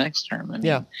 not the next term. I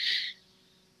mean,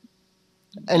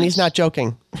 and he's not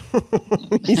joking.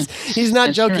 he's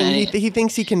not joking. Right. He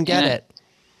thinks he can get it.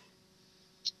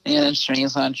 Yeah, that's true.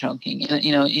 He's not joking. And,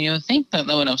 you think that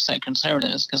would upset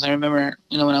conservatives, because I remember,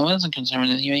 when I was a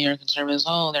conservative, you hear conservatives,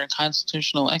 they're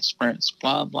constitutional experts,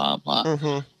 blah, blah, blah.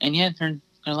 Mm-hmm. And yet they're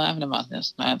laughing about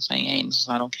this, not saying, hey, this is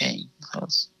not okay.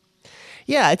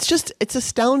 Yeah, it's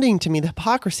astounding to me, the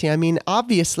hypocrisy. I mean,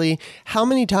 obviously, how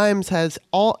many times has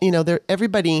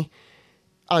everybody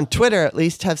on Twitter at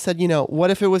least have said, what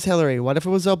if it was Hillary? What if it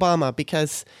was Obama?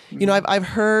 Because, I've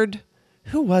heard,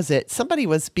 who was it? Somebody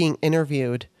was being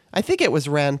interviewed. I think it was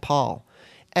Rand Paul.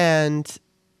 And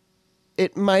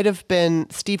it might have been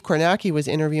Steve Kornacki was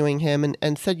interviewing him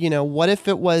and said, what if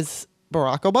it was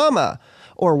Barack Obama?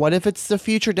 Or what if it's the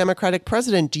future Democratic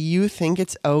president? Do you think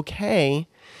it's okay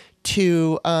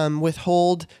to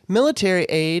withhold military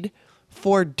aid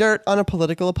for dirt on a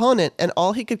political opponent? And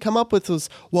all he could come up with was,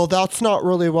 well, that's not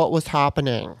really what was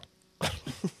happening.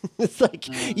 It's like,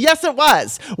 yes, it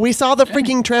was. We saw the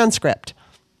freaking transcript.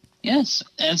 Yes,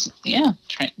 and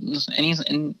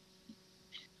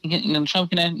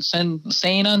Trump can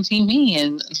say it on TV,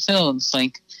 and still it's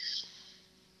like,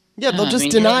 Yeah, they'll just I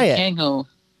mean, deny you it. can't go.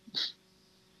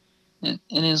 It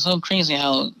is so crazy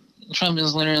how Trump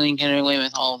is literally getting away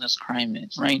with all this crime,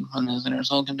 right, from his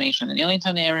whole conviction. And the only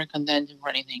time they ever condemned him for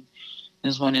anything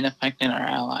is when it affected our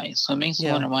allies. So it makes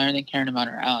me wonder, why are they caring about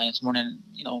our allies more than,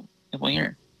 people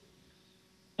here?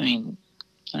 I mean,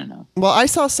 I don't know. Well, I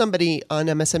saw somebody on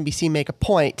MSNBC make a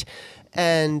point,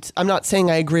 and I'm not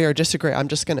saying I agree or disagree. I'm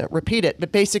just going to repeat it.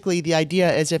 But basically, the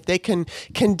idea is if they can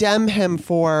condemn him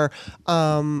for,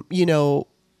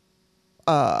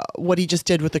 what he just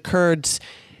did with the Kurds,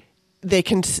 they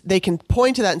can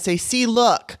point to that and say, see,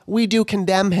 look, we do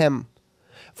condemn him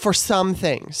for some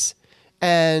things.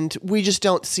 And we just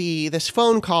don't see this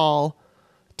phone call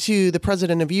to the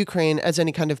president of Ukraine as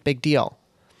any kind of big deal.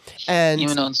 And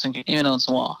even though it's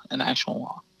a law, an actual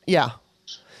law. Yeah.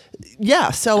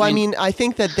 Yeah. So, I mean, I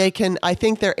think that I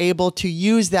think they're able to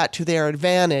use that to their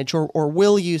advantage, or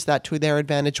will use that to their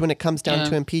advantage when it comes down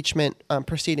to impeachment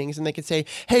proceedings. And they could say,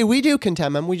 hey, we do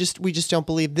condemn him. We just don't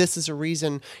believe this is a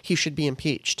reason he should be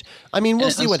impeached. I mean,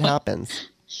 we'll see what happens.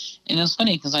 And it's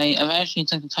funny because I've actually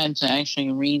took the time to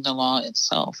actually read the law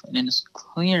itself. And it is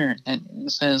clear that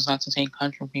it says not to take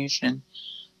contribution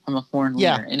from a foreign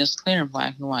leader. It is clear,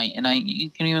 black and white. And you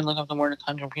can even look up the word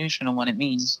contribution and what it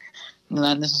means.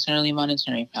 Not necessarily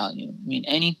monetary value. I mean,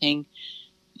 anything,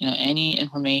 any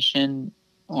information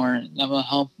or that will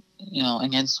help,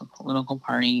 against a political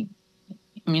party.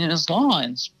 I mean, it's law.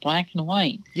 It's black and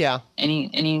white. Yeah. And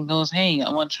he goes, hey,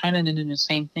 I want China to do the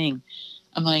same thing.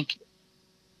 I'm like,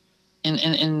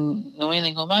 and the way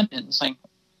they go about it, it's like,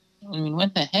 I mean,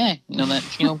 what the heck? That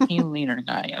GOP leader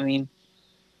guy. I mean,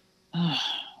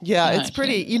 yeah, it's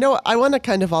pretty. I want to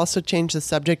kind of also change the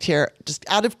subject here, just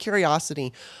out of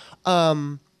curiosity,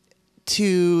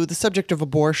 to the subject of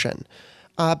abortion.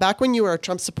 Back when you were a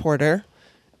Trump supporter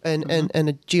and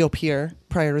a GOPer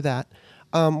prior to that,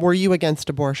 were you against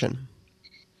abortion?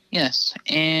 Yes,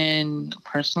 and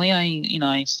personally,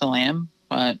 I still am,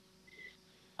 but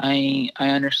I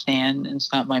understand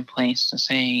it's not my place to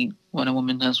say what a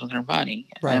woman does with her body.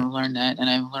 Right. I've learned that, and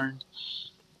I've learned,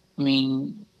 I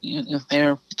mean, if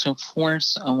they're to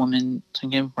force a woman to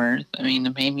give birth, I mean, the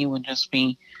baby would just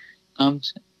be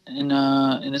dumped in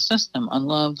a system,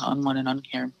 unloved, unwanted,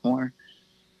 uncared for,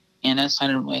 and that's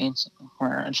not a way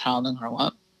for a child to grow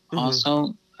up. Mm-hmm.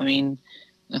 Also, I mean,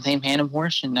 if they ban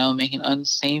abortion, that would make it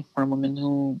unsafe for women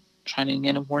who try to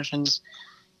get abortions.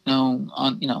 I'm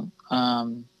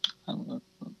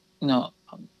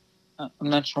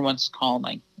not sure what's called,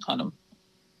 like,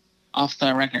 off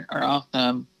the record or off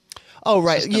the. Oh,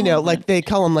 right. Like they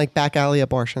call them like back alley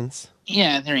abortions.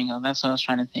 Yeah, there you go. That's what I was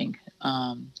trying to think.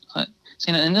 But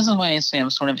and this is why I say I'm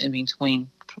sort of in between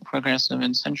progressive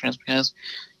and centrist, because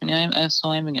I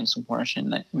still am against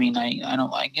abortion. I mean, I don't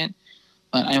like it,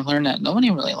 but I've learned that nobody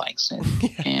really likes it.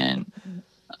 Yeah. And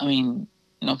I mean,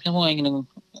 people are going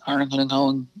to go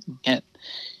and get,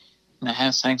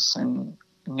 have sex and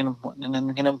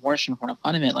then get an abortion for the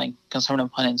fun of it, like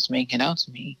conservative pundits make it out to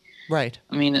be. Right.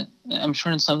 I mean, I'm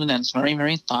sure it's something that's very,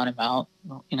 very thought about,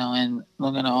 and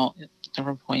look at all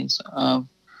different points of,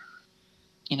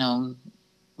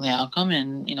 the outcome,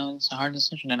 and, it's a hard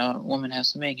decision that a woman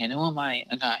has to make. And who am I,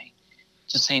 a guy,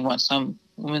 to say what some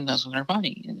woman does with her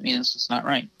body? I mean, it's just not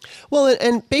right. Well,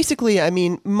 and basically, I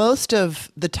mean, most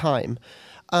of the time,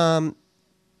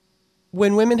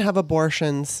 when women have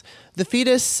abortions, the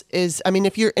fetus is, I mean,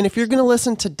 if you're going to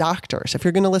listen to doctors, if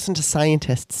you're going to listen to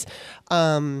scientists,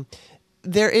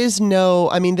 there is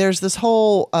no, I mean, there's this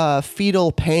whole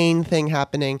fetal pain thing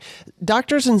happening.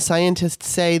 Doctors and scientists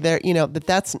say that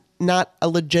that's not a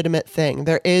legitimate thing.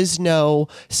 There is no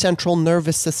central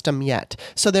nervous system yet.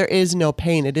 So there is no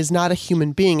pain. It is not a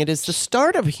human being. It is the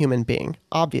start of a human being,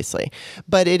 obviously.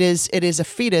 But it is a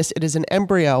fetus. It is an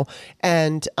embryo.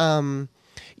 And,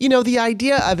 the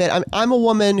idea of it, I'm a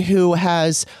woman who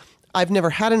I've never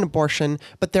had an abortion,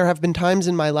 but there have been times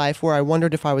in my life where I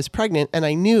wondered if I was pregnant, and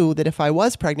I knew that if I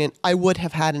was pregnant, I would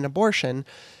have had an abortion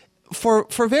for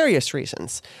various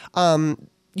reasons.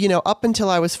 Up until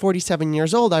I was 47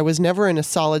 years old, I was never in a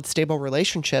solid, stable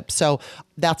relationship. So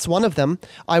that's one of them.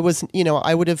 I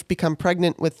would have become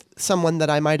pregnant with someone that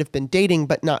I might have been dating,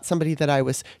 but not somebody that I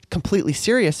was completely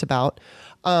serious about.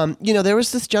 There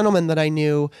was this gentleman that I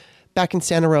knew back in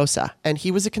Santa Rosa, and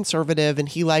he was a conservative, and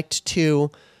he liked to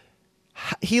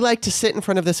sit in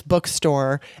front of this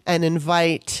bookstore and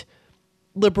invite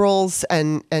liberals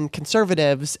and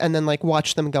conservatives and then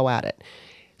watch them go at it.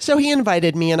 So he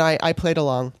invited me, and I played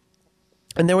along.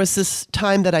 And there was this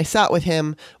time that I sat with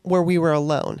him where we were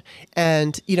alone.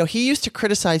 And, he used to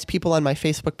criticize people on my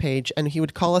Facebook page, and he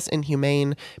would call us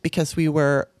inhumane because we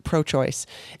were pro-choice.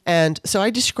 And so I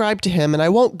described to him, and I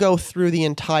won't go through the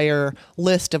entire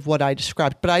list of what I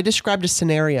described, but I described a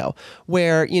scenario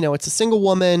where, it's a single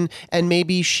woman and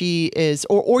maybe she is,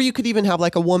 or you could even have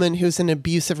like a woman who's in an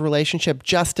abusive relationship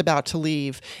just about to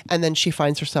leave, and then she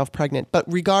finds herself pregnant. But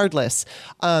regardless,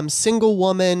 single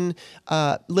woman,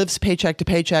 lives paycheck to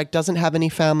paycheck, doesn't have any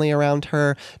family around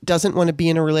her, doesn't want to be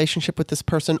in a relationship with this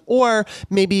person, or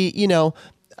maybe,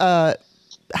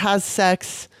 has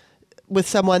sex with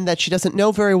someone that she doesn't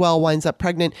know very well, winds up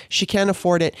pregnant, she can't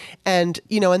afford it. And,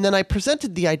 and then I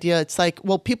presented the idea, it's like,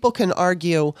 well, people can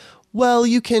argue, well,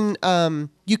 you can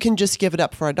just give it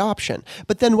up for adoption.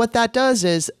 But then what that does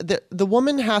is the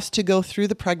woman has to go through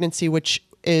the pregnancy, which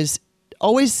is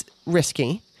always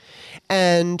risky.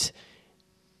 And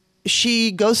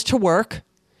she goes to work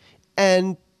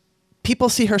and people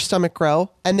see her stomach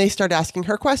grow and they start asking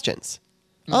her questions.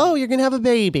 Oh, you're going to have a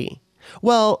baby.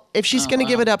 Well, if she's going to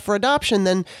give it up for adoption,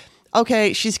 then,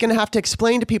 okay, she's going to have to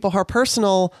explain to people her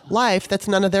personal life that's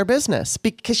none of their business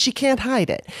because she can't hide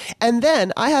it. And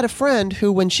then I had a friend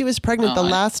who, when she was pregnant, the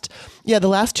last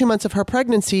 2 months of her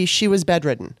pregnancy, she was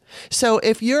bedridden. So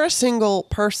if you're a single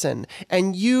person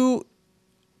and you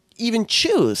even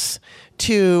choose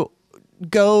to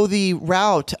go the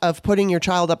route of putting your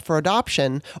child up for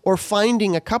adoption or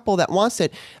finding a couple that wants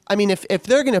it. I mean, if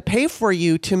they're going to pay for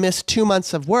you to miss 2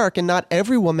 months of work, and not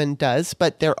every woman does,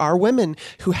 but there are women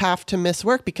who have to miss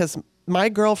work because my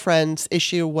girlfriend's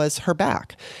issue was her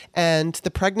back, and the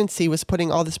pregnancy was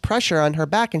putting all this pressure on her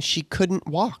back and she couldn't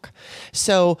walk.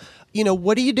 So,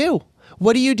 what do you do?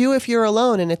 What do you do if you're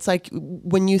alone? And it's like,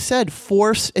 when you said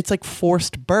it's like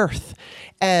forced birth.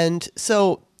 And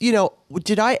so,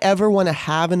 did I ever want to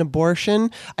have an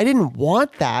abortion? I didn't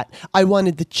want that. I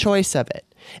wanted the choice of it.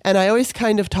 And I always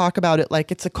kind of talk about it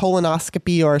like it's a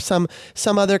colonoscopy or some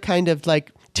other kind of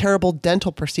like terrible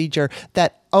dental procedure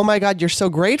that, oh my God, you're so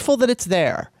grateful that it's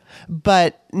there,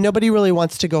 but nobody really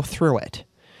wants to go through it.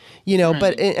 Right.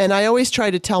 But, and I always try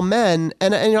to tell men,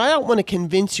 and I don't want to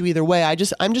convince you either way.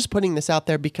 I'm just putting this out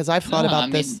there because I've thought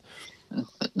about this.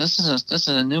 This is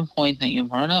a new point that you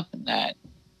brought up. That,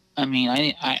 I mean,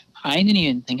 I didn't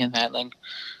even think of that. Like,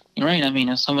 you're right. I mean,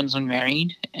 if someone's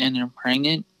married and they're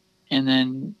pregnant, and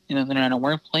then they're at a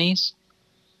workplace,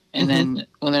 and then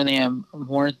whether they have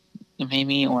aborted the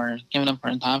baby or given up for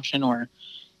adoption, or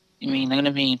they're going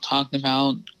to be talked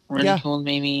about, ridiculed,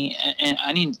 maybe. And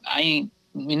I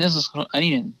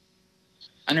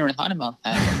never thought about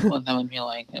that. What that would be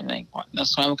like.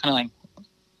 That's why I'm kind of like,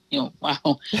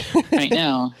 wow, right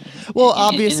now. Well,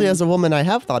 obviously, as a woman, I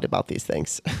have thought about these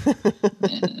things.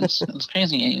 It's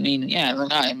crazy. I mean, yeah, I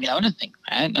wouldn't think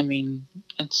that. I mean,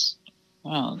 it's,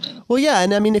 wow. Well, yeah,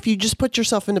 and I mean, if you just put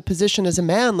yourself in a position as a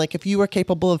man, like if you were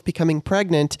capable of becoming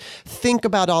pregnant, think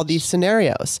about all these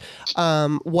scenarios.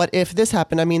 What if this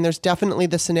happened? I mean, there's definitely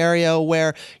the scenario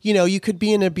where, you could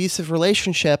be in an abusive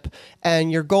relationship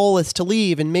and your goal is to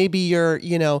leave, and maybe you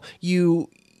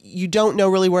don't know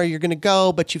really where you're going to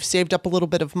go, but you've saved up a little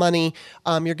bit of money.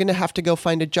 You're going to have to go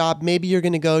find a job. Maybe you're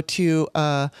going to go to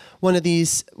one of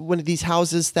these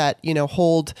houses that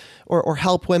hold or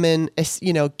help women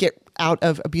get out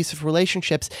of abusive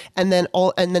relationships, and then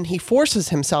he forces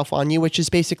himself on you, which is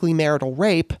basically marital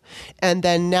rape. And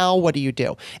then now what do you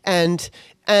do? And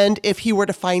if he were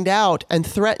to find out and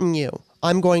threaten you,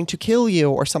 I'm going to kill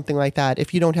you or something like that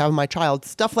if you don't have my child,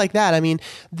 stuff like that. I mean,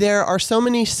 there are so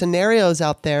many scenarios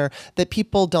out there that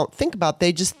people don't think about.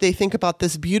 They think about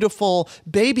this beautiful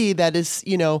baby that is,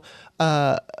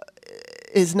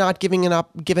 is not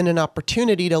given an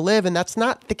opportunity to live. And that's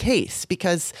not the case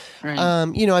because, right.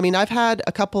 I've had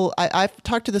a couple, I've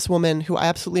talked to this woman who I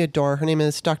absolutely adore. Her name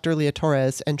is Dr. Leah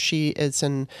Torres, and she's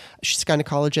a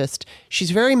gynecologist. She's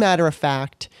very matter of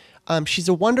fact. She's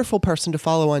a wonderful person to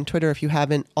follow on Twitter if you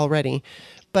haven't already,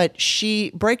 but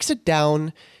she breaks it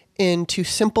down into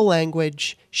simple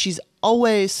language. She's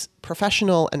always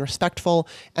professional and respectful.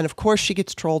 And of course she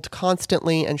gets trolled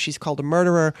constantly and she's called a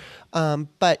murderer.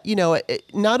 But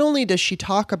not only does she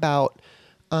talk about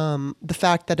the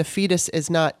fact that a fetus is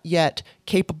not yet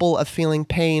capable of feeling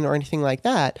pain or anything like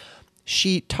that,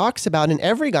 she talks about, and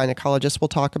every gynecologist will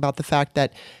talk about, the fact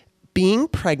that being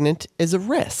pregnant is a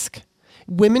risk.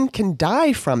 Women can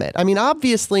die from it. I mean,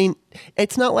 obviously,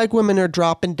 it's not like women are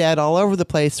dropping dead all over the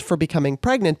place for becoming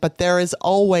pregnant, but there is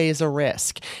always a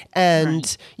risk.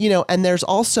 And, right. And there's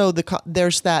also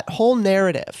there's that whole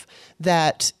narrative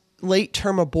that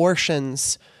late-term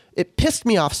abortions, it pissed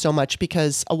me off so much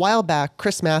because a while back,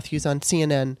 Chris Matthews on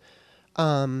CNN,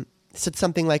 said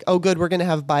something like, oh, good, we're going to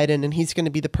have Biden and he's going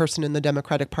to be the person in the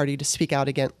Democratic Party to speak out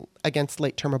against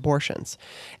late-term abortions.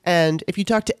 And if you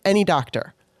talk to any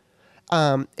doctor,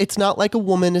 it's not like a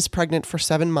woman is pregnant for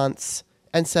 7 months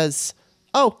and says,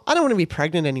 oh, I don't want to be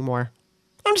pregnant anymore.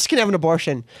 I'm just going to have an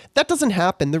abortion. That doesn't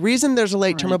happen. The reason there's a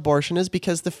late-term abortion is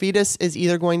because the fetus is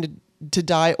either going to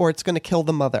die or it's going to kill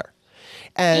the mother.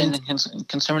 And the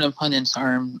conservative pundits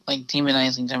are like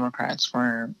demonizing Democrats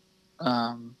for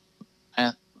that,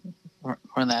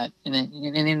 and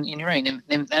you're right.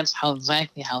 And that's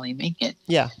exactly how they make it.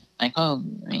 Yeah. Like, oh,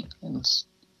 I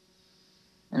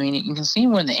mean, you can see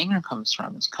where the anger comes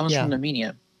from. It comes from the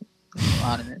media. A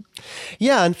lot of it.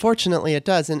 Yeah, unfortunately it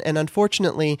does. And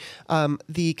unfortunately,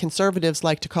 the conservatives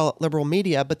like to call it liberal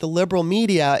media, but the liberal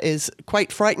media is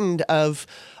quite frightened of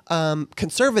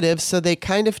conservatives, so they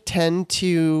kind of tend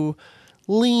to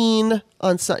lean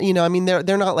on some, I mean,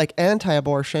 they're not like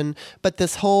anti-abortion, but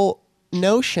this whole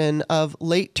notion of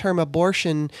late-term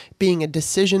abortion being a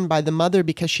decision by the mother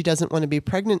because she doesn't want to be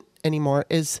pregnant anymore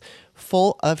is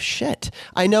full of shit.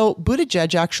 I know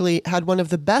Buttigieg actually had one of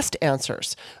the best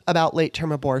answers about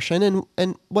late-term abortion,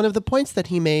 and one of the points that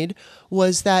he made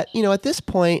was that, at this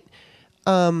point,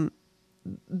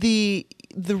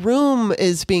 the room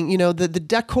is being, the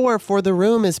decor for the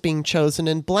room is being chosen,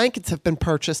 and blankets have been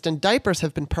purchased and diapers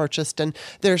have been purchased, and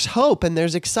there's hope and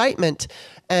there's excitement,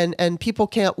 and people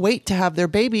can't wait to have their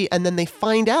baby, and then they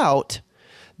find out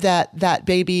that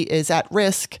baby is at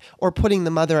risk or putting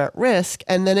the mother at risk,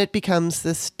 and then it becomes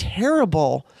this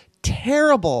terrible,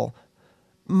 terrible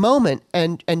moment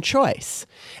and choice.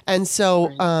 And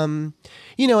so, and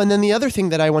then the other thing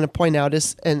that I want to point out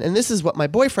is, and this is what my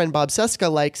boyfriend Bob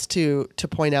Seska likes to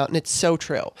point out, and it's so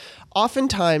true.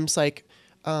 Oftentimes, like,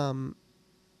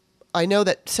 I know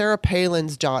that Sarah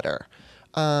Palin's daughter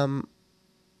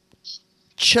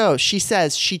she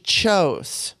says she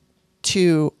chose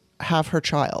to have her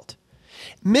child,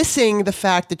 missing the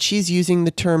fact that she's using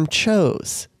the term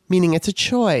chose, meaning it's a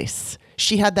choice.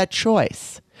 She had that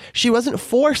choice. She wasn't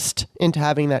forced into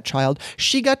having that child.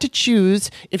 She got to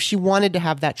choose if she wanted to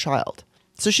have that child.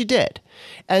 So she did.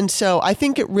 And so I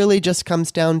think it really just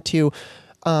comes down to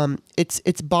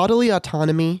it's bodily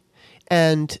autonomy,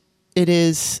 and it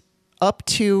is up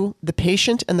to the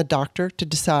patient and the doctor to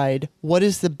decide what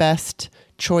is the best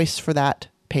choice for that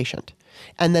patient.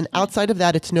 And then outside of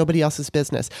that, it's nobody else's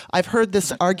business. I've heard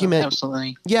this argument.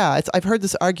 Absolutely. Yeah, I've heard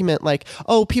this argument like,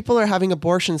 oh, people are having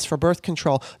abortions for birth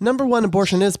control. Number one,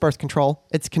 abortion is birth control.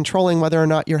 It's controlling whether or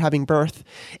not you're having birth.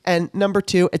 And number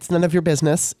two, it's none of your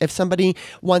business. If somebody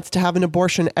wants to have an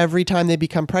abortion every time they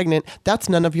become pregnant, that's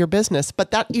none of your business.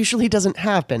 But that usually doesn't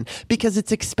happen because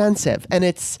it's expensive, and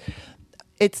it's.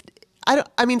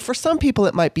 I mean, for some people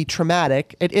it might be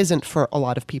traumatic. It isn't for a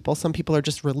lot of people. Some people are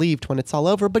just relieved when it's all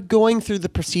over. But going through the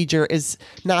procedure is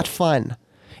not fun.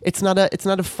 It's not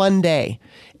a fun day,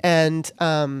 and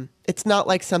it's not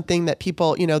like something that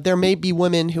people. There may be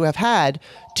women who have had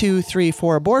 2, 3,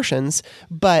 4 abortions,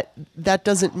 but that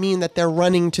doesn't mean that they're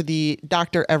running to the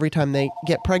doctor every time they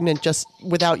get pregnant just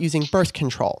without using birth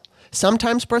control.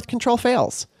 Sometimes birth control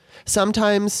fails.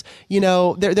 Sometimes,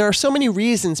 there are so many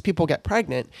reasons people get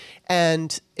pregnant,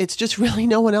 and it's just really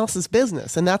no one else's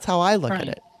business. And that's how I look at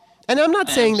it. And I'm not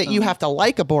saying that you have to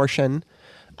like abortion.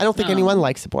 I don't think anyone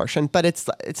likes abortion, but it's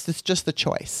just the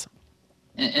choice.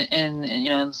 And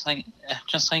it's like,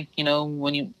 just like,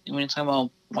 when you talk about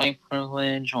white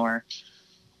privilege or,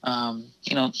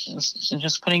 it's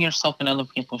just putting yourself in other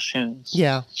people's shoes.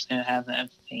 Yeah. To have the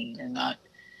empathy and not,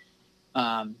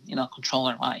 control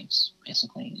our lives,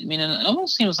 basically. I mean, it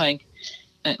almost seems like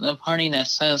the party that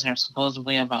says they're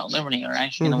supposedly about liberty are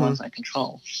actually the ones that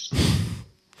control.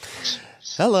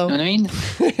 Hello. You know what I mean?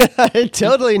 I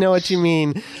totally know what you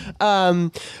mean.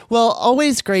 Well,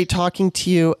 always great talking to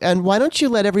you. And why don't you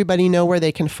let everybody know where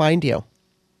they can find you?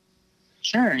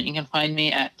 Sure. You can find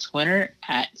me at Twitter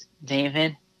at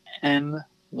David M.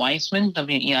 Weissman,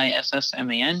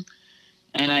 Weissman.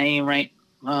 And I write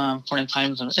for the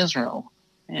Times of Israel.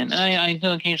 And I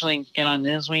do occasionally get on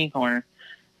Newsweek or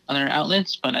other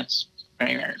outlets, but that's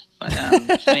very rare. But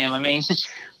so yeah,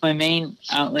 my main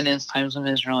outlet is Times of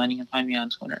Israel, and you can find me on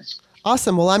Twitter.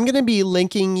 Awesome. Well, I'm going to be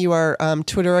linking your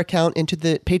Twitter account into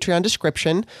the Patreon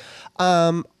description.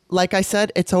 Like I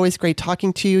said, it's always great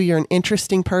talking to you. You're an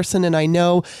interesting person, and I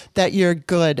know that you're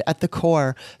good at the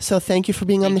core. So thank you for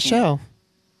being on the show.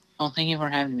 Well, thank you for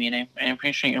having me, and I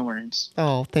appreciate your words.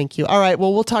 Oh, thank you. All right.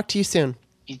 Well, we'll talk to you soon.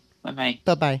 Bye-bye.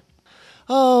 Bye-bye.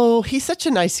 Oh, he's such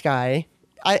a nice guy.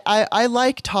 I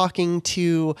like talking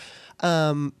to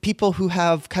people who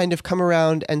have kind of come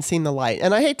around and seen the light.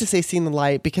 And I hate to say seen the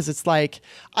light because it's like,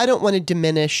 I don't want to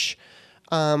diminish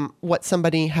what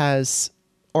somebody has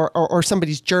or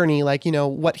somebody's journey, like, you know,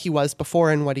 what he was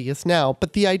before and what he is now.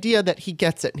 But the idea that he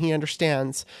gets it and he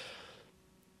understands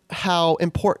how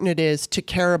important it is to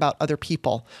care about other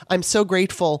people. I'm so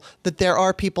grateful that there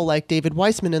are people like David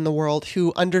Weissman in the world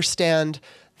who understand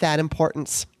that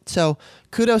importance. So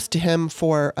kudos to him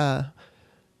for,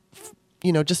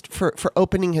 just for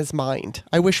opening his mind.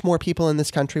 I wish more people in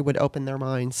this country would open their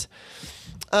minds.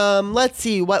 Let's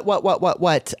see,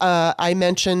 what? I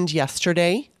mentioned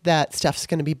yesterday that Steph's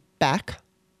going to be back.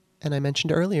 And I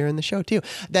mentioned earlier in the show, too,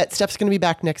 that Steph's going to be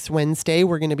back next Wednesday.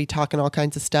 We're going to be talking all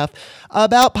kinds of stuff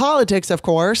about politics, of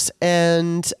course.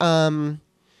 And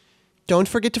don't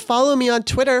forget to follow me on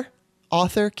Twitter,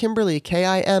 author Kimberly,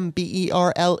 Kimberley,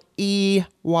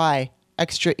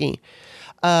 extra E.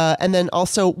 And then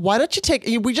also, why don't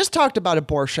you we just talked about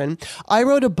abortion. I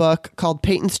wrote a book called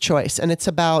Peyton's Choice, and it's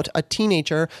about a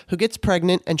teenager who gets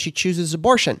pregnant and she chooses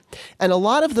abortion. And a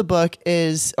lot of the book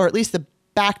is, or at least the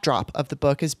backdrop of the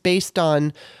book, is based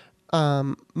on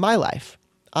my life.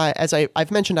 As I've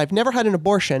mentioned, I've never had an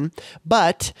abortion,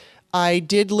 but I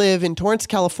did live in Torrance,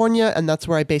 California, and that's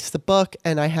where I based the book.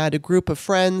 And I had a group of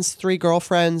friends, 3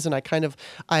 girlfriends, and I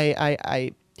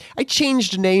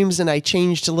changed names and I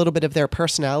changed a little bit of their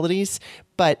personalities.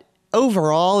 But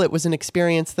overall, it was an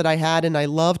experience that I had, and I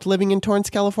loved living in Torrance,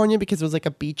 California, because it was like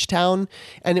a beach town,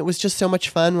 and it was just so much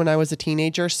fun when I was a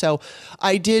teenager. So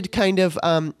I did kind of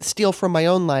steal from my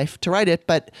own life to write it,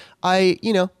 but I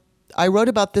wrote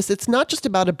about this. It's not just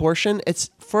about abortion.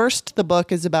 The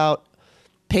book is about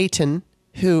Peyton,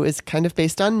 who is kind of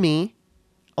based on me,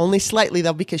 only slightly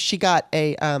though, because she got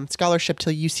a scholarship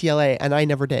to UCLA and I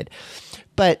never did.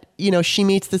 But, she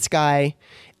meets this guy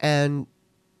and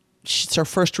it's her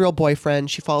first real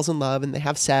boyfriend. She falls in love and they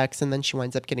have sex, and then she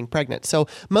winds up getting pregnant. So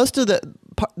most of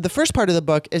the first part of the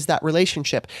book is that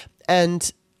relationship.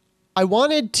 And I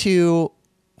wanted to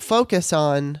focus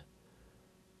on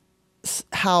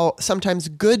how sometimes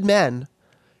good men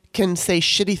can say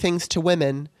shitty things to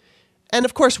women. And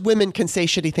of course, women can say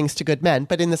shitty things to good men.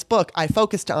 But in this book, I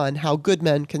focused on how good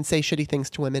men can say shitty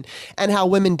things to women and how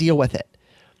women deal with it.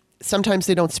 Sometimes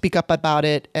they don't speak up about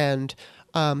it. And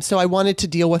so I wanted to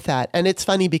deal with that. And it's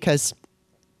funny because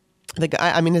the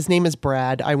guy, his name is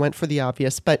Brad. I went for the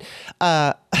obvious. But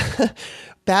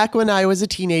back when I was a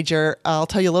teenager, I'll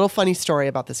tell you a little funny story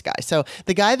about this guy. So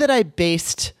the guy that I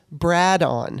based Brad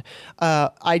on,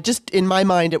 in my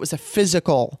mind, it was a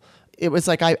physical. It was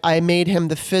like I made him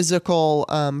the physical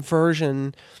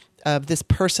version of this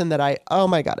person that I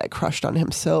crushed on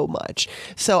him so much.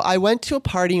 So I went to a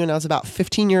party when I was about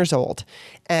 15 years old,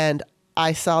 and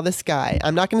I saw this guy.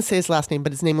 I'm not going to say his last name,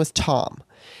 but his name was Tom.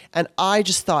 And I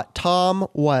just thought Tom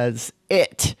was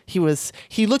it.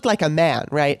 He looked like a man,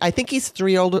 right? I think he's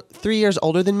 3 years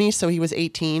older than me, so he was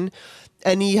 18.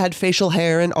 And he had facial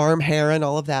hair and arm hair and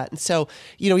all of that. And so,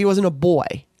 he wasn't a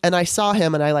boy. And I saw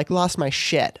him and I lost my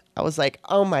shit. I was like,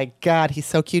 oh my God, he's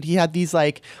so cute. He had these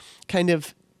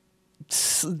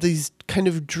these kind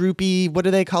of droopy, what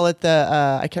do they call it?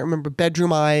 I can't remember,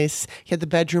 bedroom eyes. He had the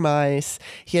bedroom eyes.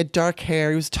 He had dark hair.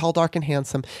 He was tall, dark, and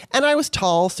handsome. And I was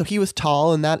tall, so he was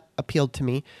tall, and that appealed to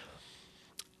me.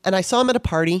 And I saw him at a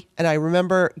party, and I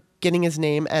remember getting his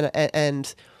name,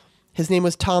 and his name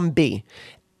was Tom B.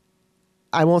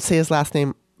 I won't say his last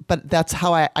name, but that's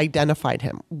how I identified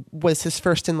him, was his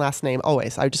first and last name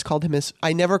always. I just called him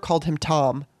I never called him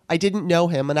Tom. I didn't know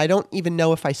him, and I don't even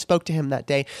know if I spoke to him that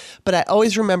day, but I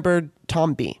always remembered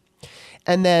Tom B.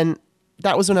 And then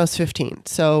that was when I was 15.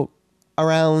 So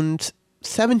around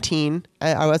 17,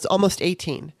 I was almost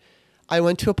 18. I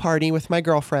went to a party with my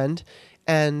girlfriend,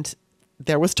 and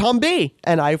there was Tom B,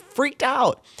 and I freaked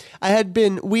out. My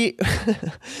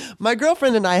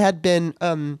girlfriend and I had been,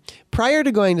 prior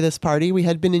to going to this party, we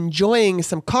had been enjoying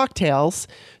some cocktails,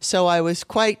 so I was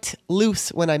quite loose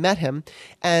when I met him.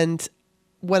 And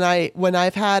when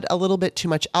I've had a little bit too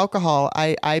much alcohol,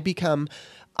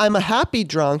 I'm a happy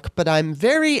drunk, but I'm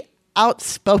very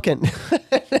outspoken.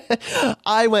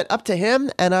 I went up to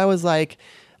him and I was like,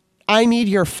 I need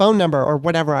your phone number or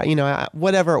whatever,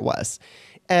 whatever it was.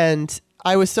 And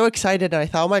I was so excited, and I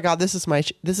thought, oh my God, this is my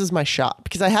shot,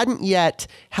 because I hadn't yet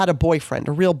had a boyfriend,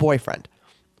 a real boyfriend.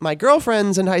 My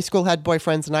girlfriends in high school had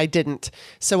boyfriends and I didn't.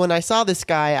 So when I saw this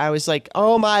guy, I was like,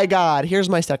 oh my God, here's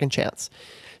my second chance.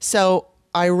 So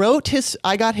I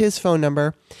got his phone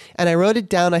number, and I wrote it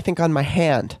down, I think, on my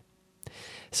hand.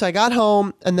 So I got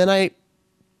home, and then I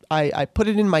put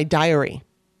it in my diary,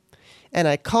 and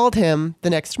I called him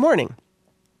the next morning.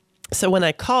 So when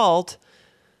I called,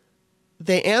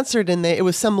 they answered, and it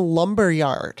was some lumber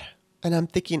yard. And I'm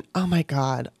thinking, oh my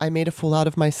God, I made a fool out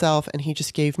of myself and he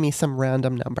just gave me some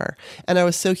random number. And I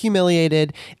was so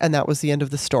humiliated, and that was the end of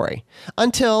the story.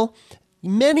 Until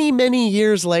many, many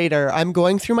years later, I'm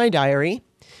going through my diary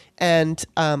and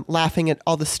laughing at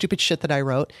all the stupid shit that I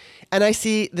wrote. And I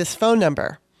see this phone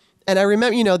number. And I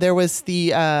remember, there was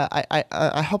the,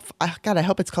 I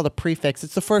hope it's called a prefix.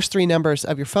 It's the first 3 numbers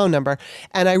of your phone number.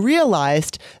 And I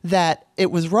realized that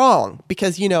it was wrong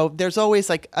because, there's always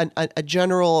like a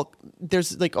general,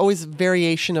 there's like always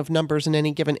variation of numbers in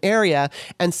any given area.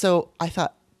 And so I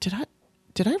thought, did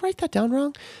I write that down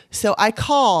wrong? So I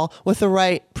call with the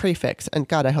right prefix. And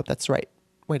God, I hope that's the right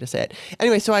way to say it.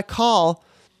 Anyway, so I call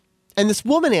and this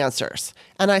woman answers.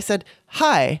 And I said,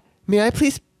 hi, may I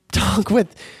please talk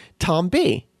with Tom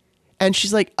B? And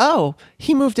she's like, oh,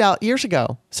 he moved out years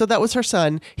ago. So that was her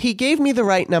son. He gave me the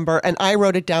right number and I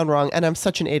wrote it down wrong. And I'm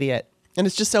such an idiot. And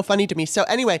it's just so funny to me. So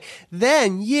anyway,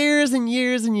 then years and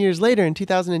years and years later in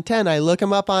 2010, I look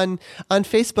him up on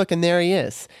Facebook and there he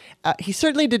is. He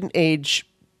certainly didn't age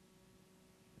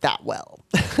that well.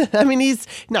 I mean, he's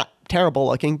not terrible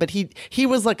looking, but he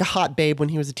was like a hot babe when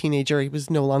he was a teenager. He was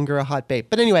no longer a hot babe.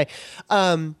 But anyway,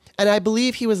 and I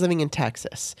believe he was living in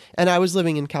Texas and I was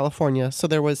living in California. So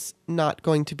there was not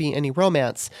going to be any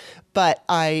romance, but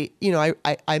I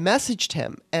messaged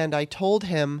him and I told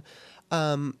him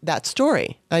that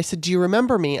story. I said, do you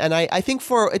remember me? And I think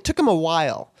it took him a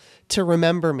while to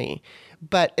remember me,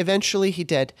 but eventually he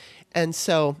did. And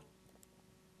so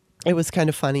it was kind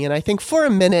of funny. And I think for a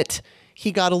minute,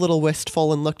 he got a little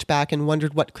wistful and looked back and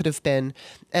wondered what could have been.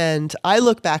 And I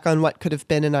look back on what could have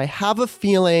been. And I have a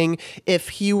feeling if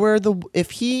he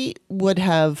would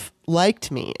have liked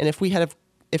me and if we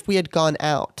had gone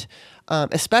out,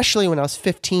 especially when I was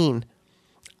 15,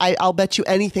 I'll bet you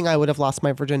anything I would have lost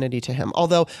my virginity to him.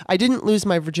 Although I didn't lose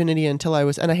my virginity until I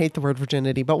was, and I hate the word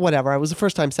virginity, but whatever. I was a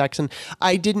first time sex and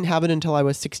I didn't have it until I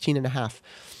was 16 and a half.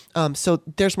 So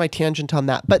there's my tangent on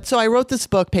that. But so I wrote this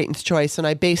book, Peyton's Choice, and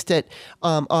I based it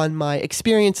on my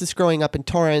experiences growing up in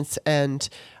Torrance. And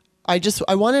I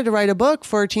wanted to write a book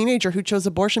for a teenager who chose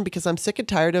abortion because I'm sick and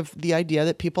tired of the idea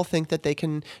that people think that they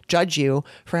can judge you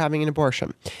for having an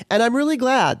abortion. And I'm really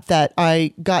glad that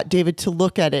I got David to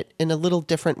look at it in a little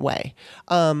different way.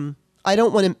 I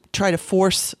don't want to try to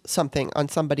force something on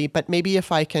somebody, but maybe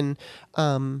if I can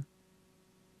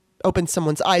open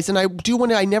someone's eyes. And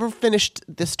I never finished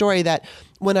the story that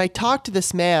when I talked to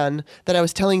this man that I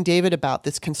was telling David about,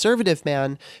 this conservative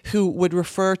man who would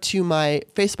refer to my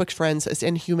Facebook friends as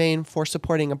inhumane for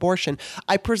supporting abortion,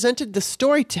 I presented the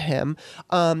story to him.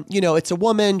 It's a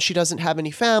woman. She doesn't have any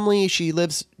family. She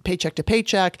lives paycheck to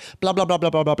paycheck, blah, blah, blah,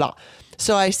 blah, blah, blah, blah.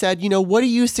 So I said, what do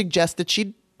you suggest that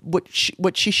what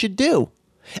she should do?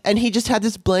 And he just had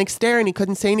this blank stare and he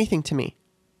couldn't say anything to me.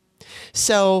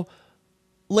 So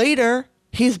later,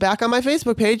 he's back on my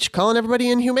Facebook page calling everybody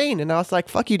inhumane. And I was like,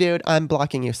 fuck you, dude. I'm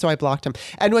blocking you. So I blocked him.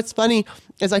 And what's funny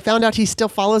is I found out he still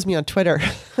follows me on Twitter.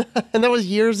 And that was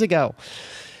years ago.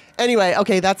 Anyway,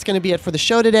 okay, that's going to be it for the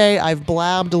show today. I've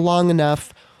blabbed long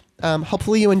enough.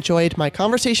 Hopefully you enjoyed my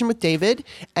conversation with David,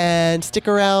 and stick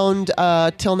around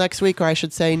till next week, or I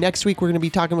should say next week we're going to be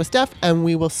talking with Steph, and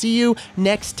we will see you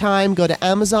next time. Go to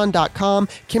Amazon.com,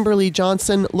 Kimberly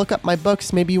Johnson, look up my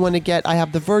books. Maybe you want to I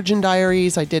have the Virgin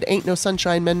Diaries. I did Ain't No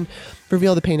Sunshine, Men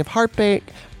Reveal the Pain of Heartbreak.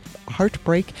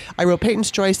 I wrote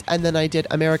Peyton's Choice, and then I did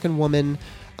American Woman,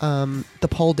 The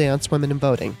Pole Dance, Women in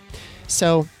Voting.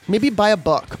 So maybe buy a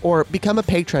book or become a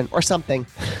patron or something.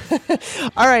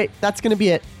 All right, that's going to be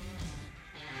it.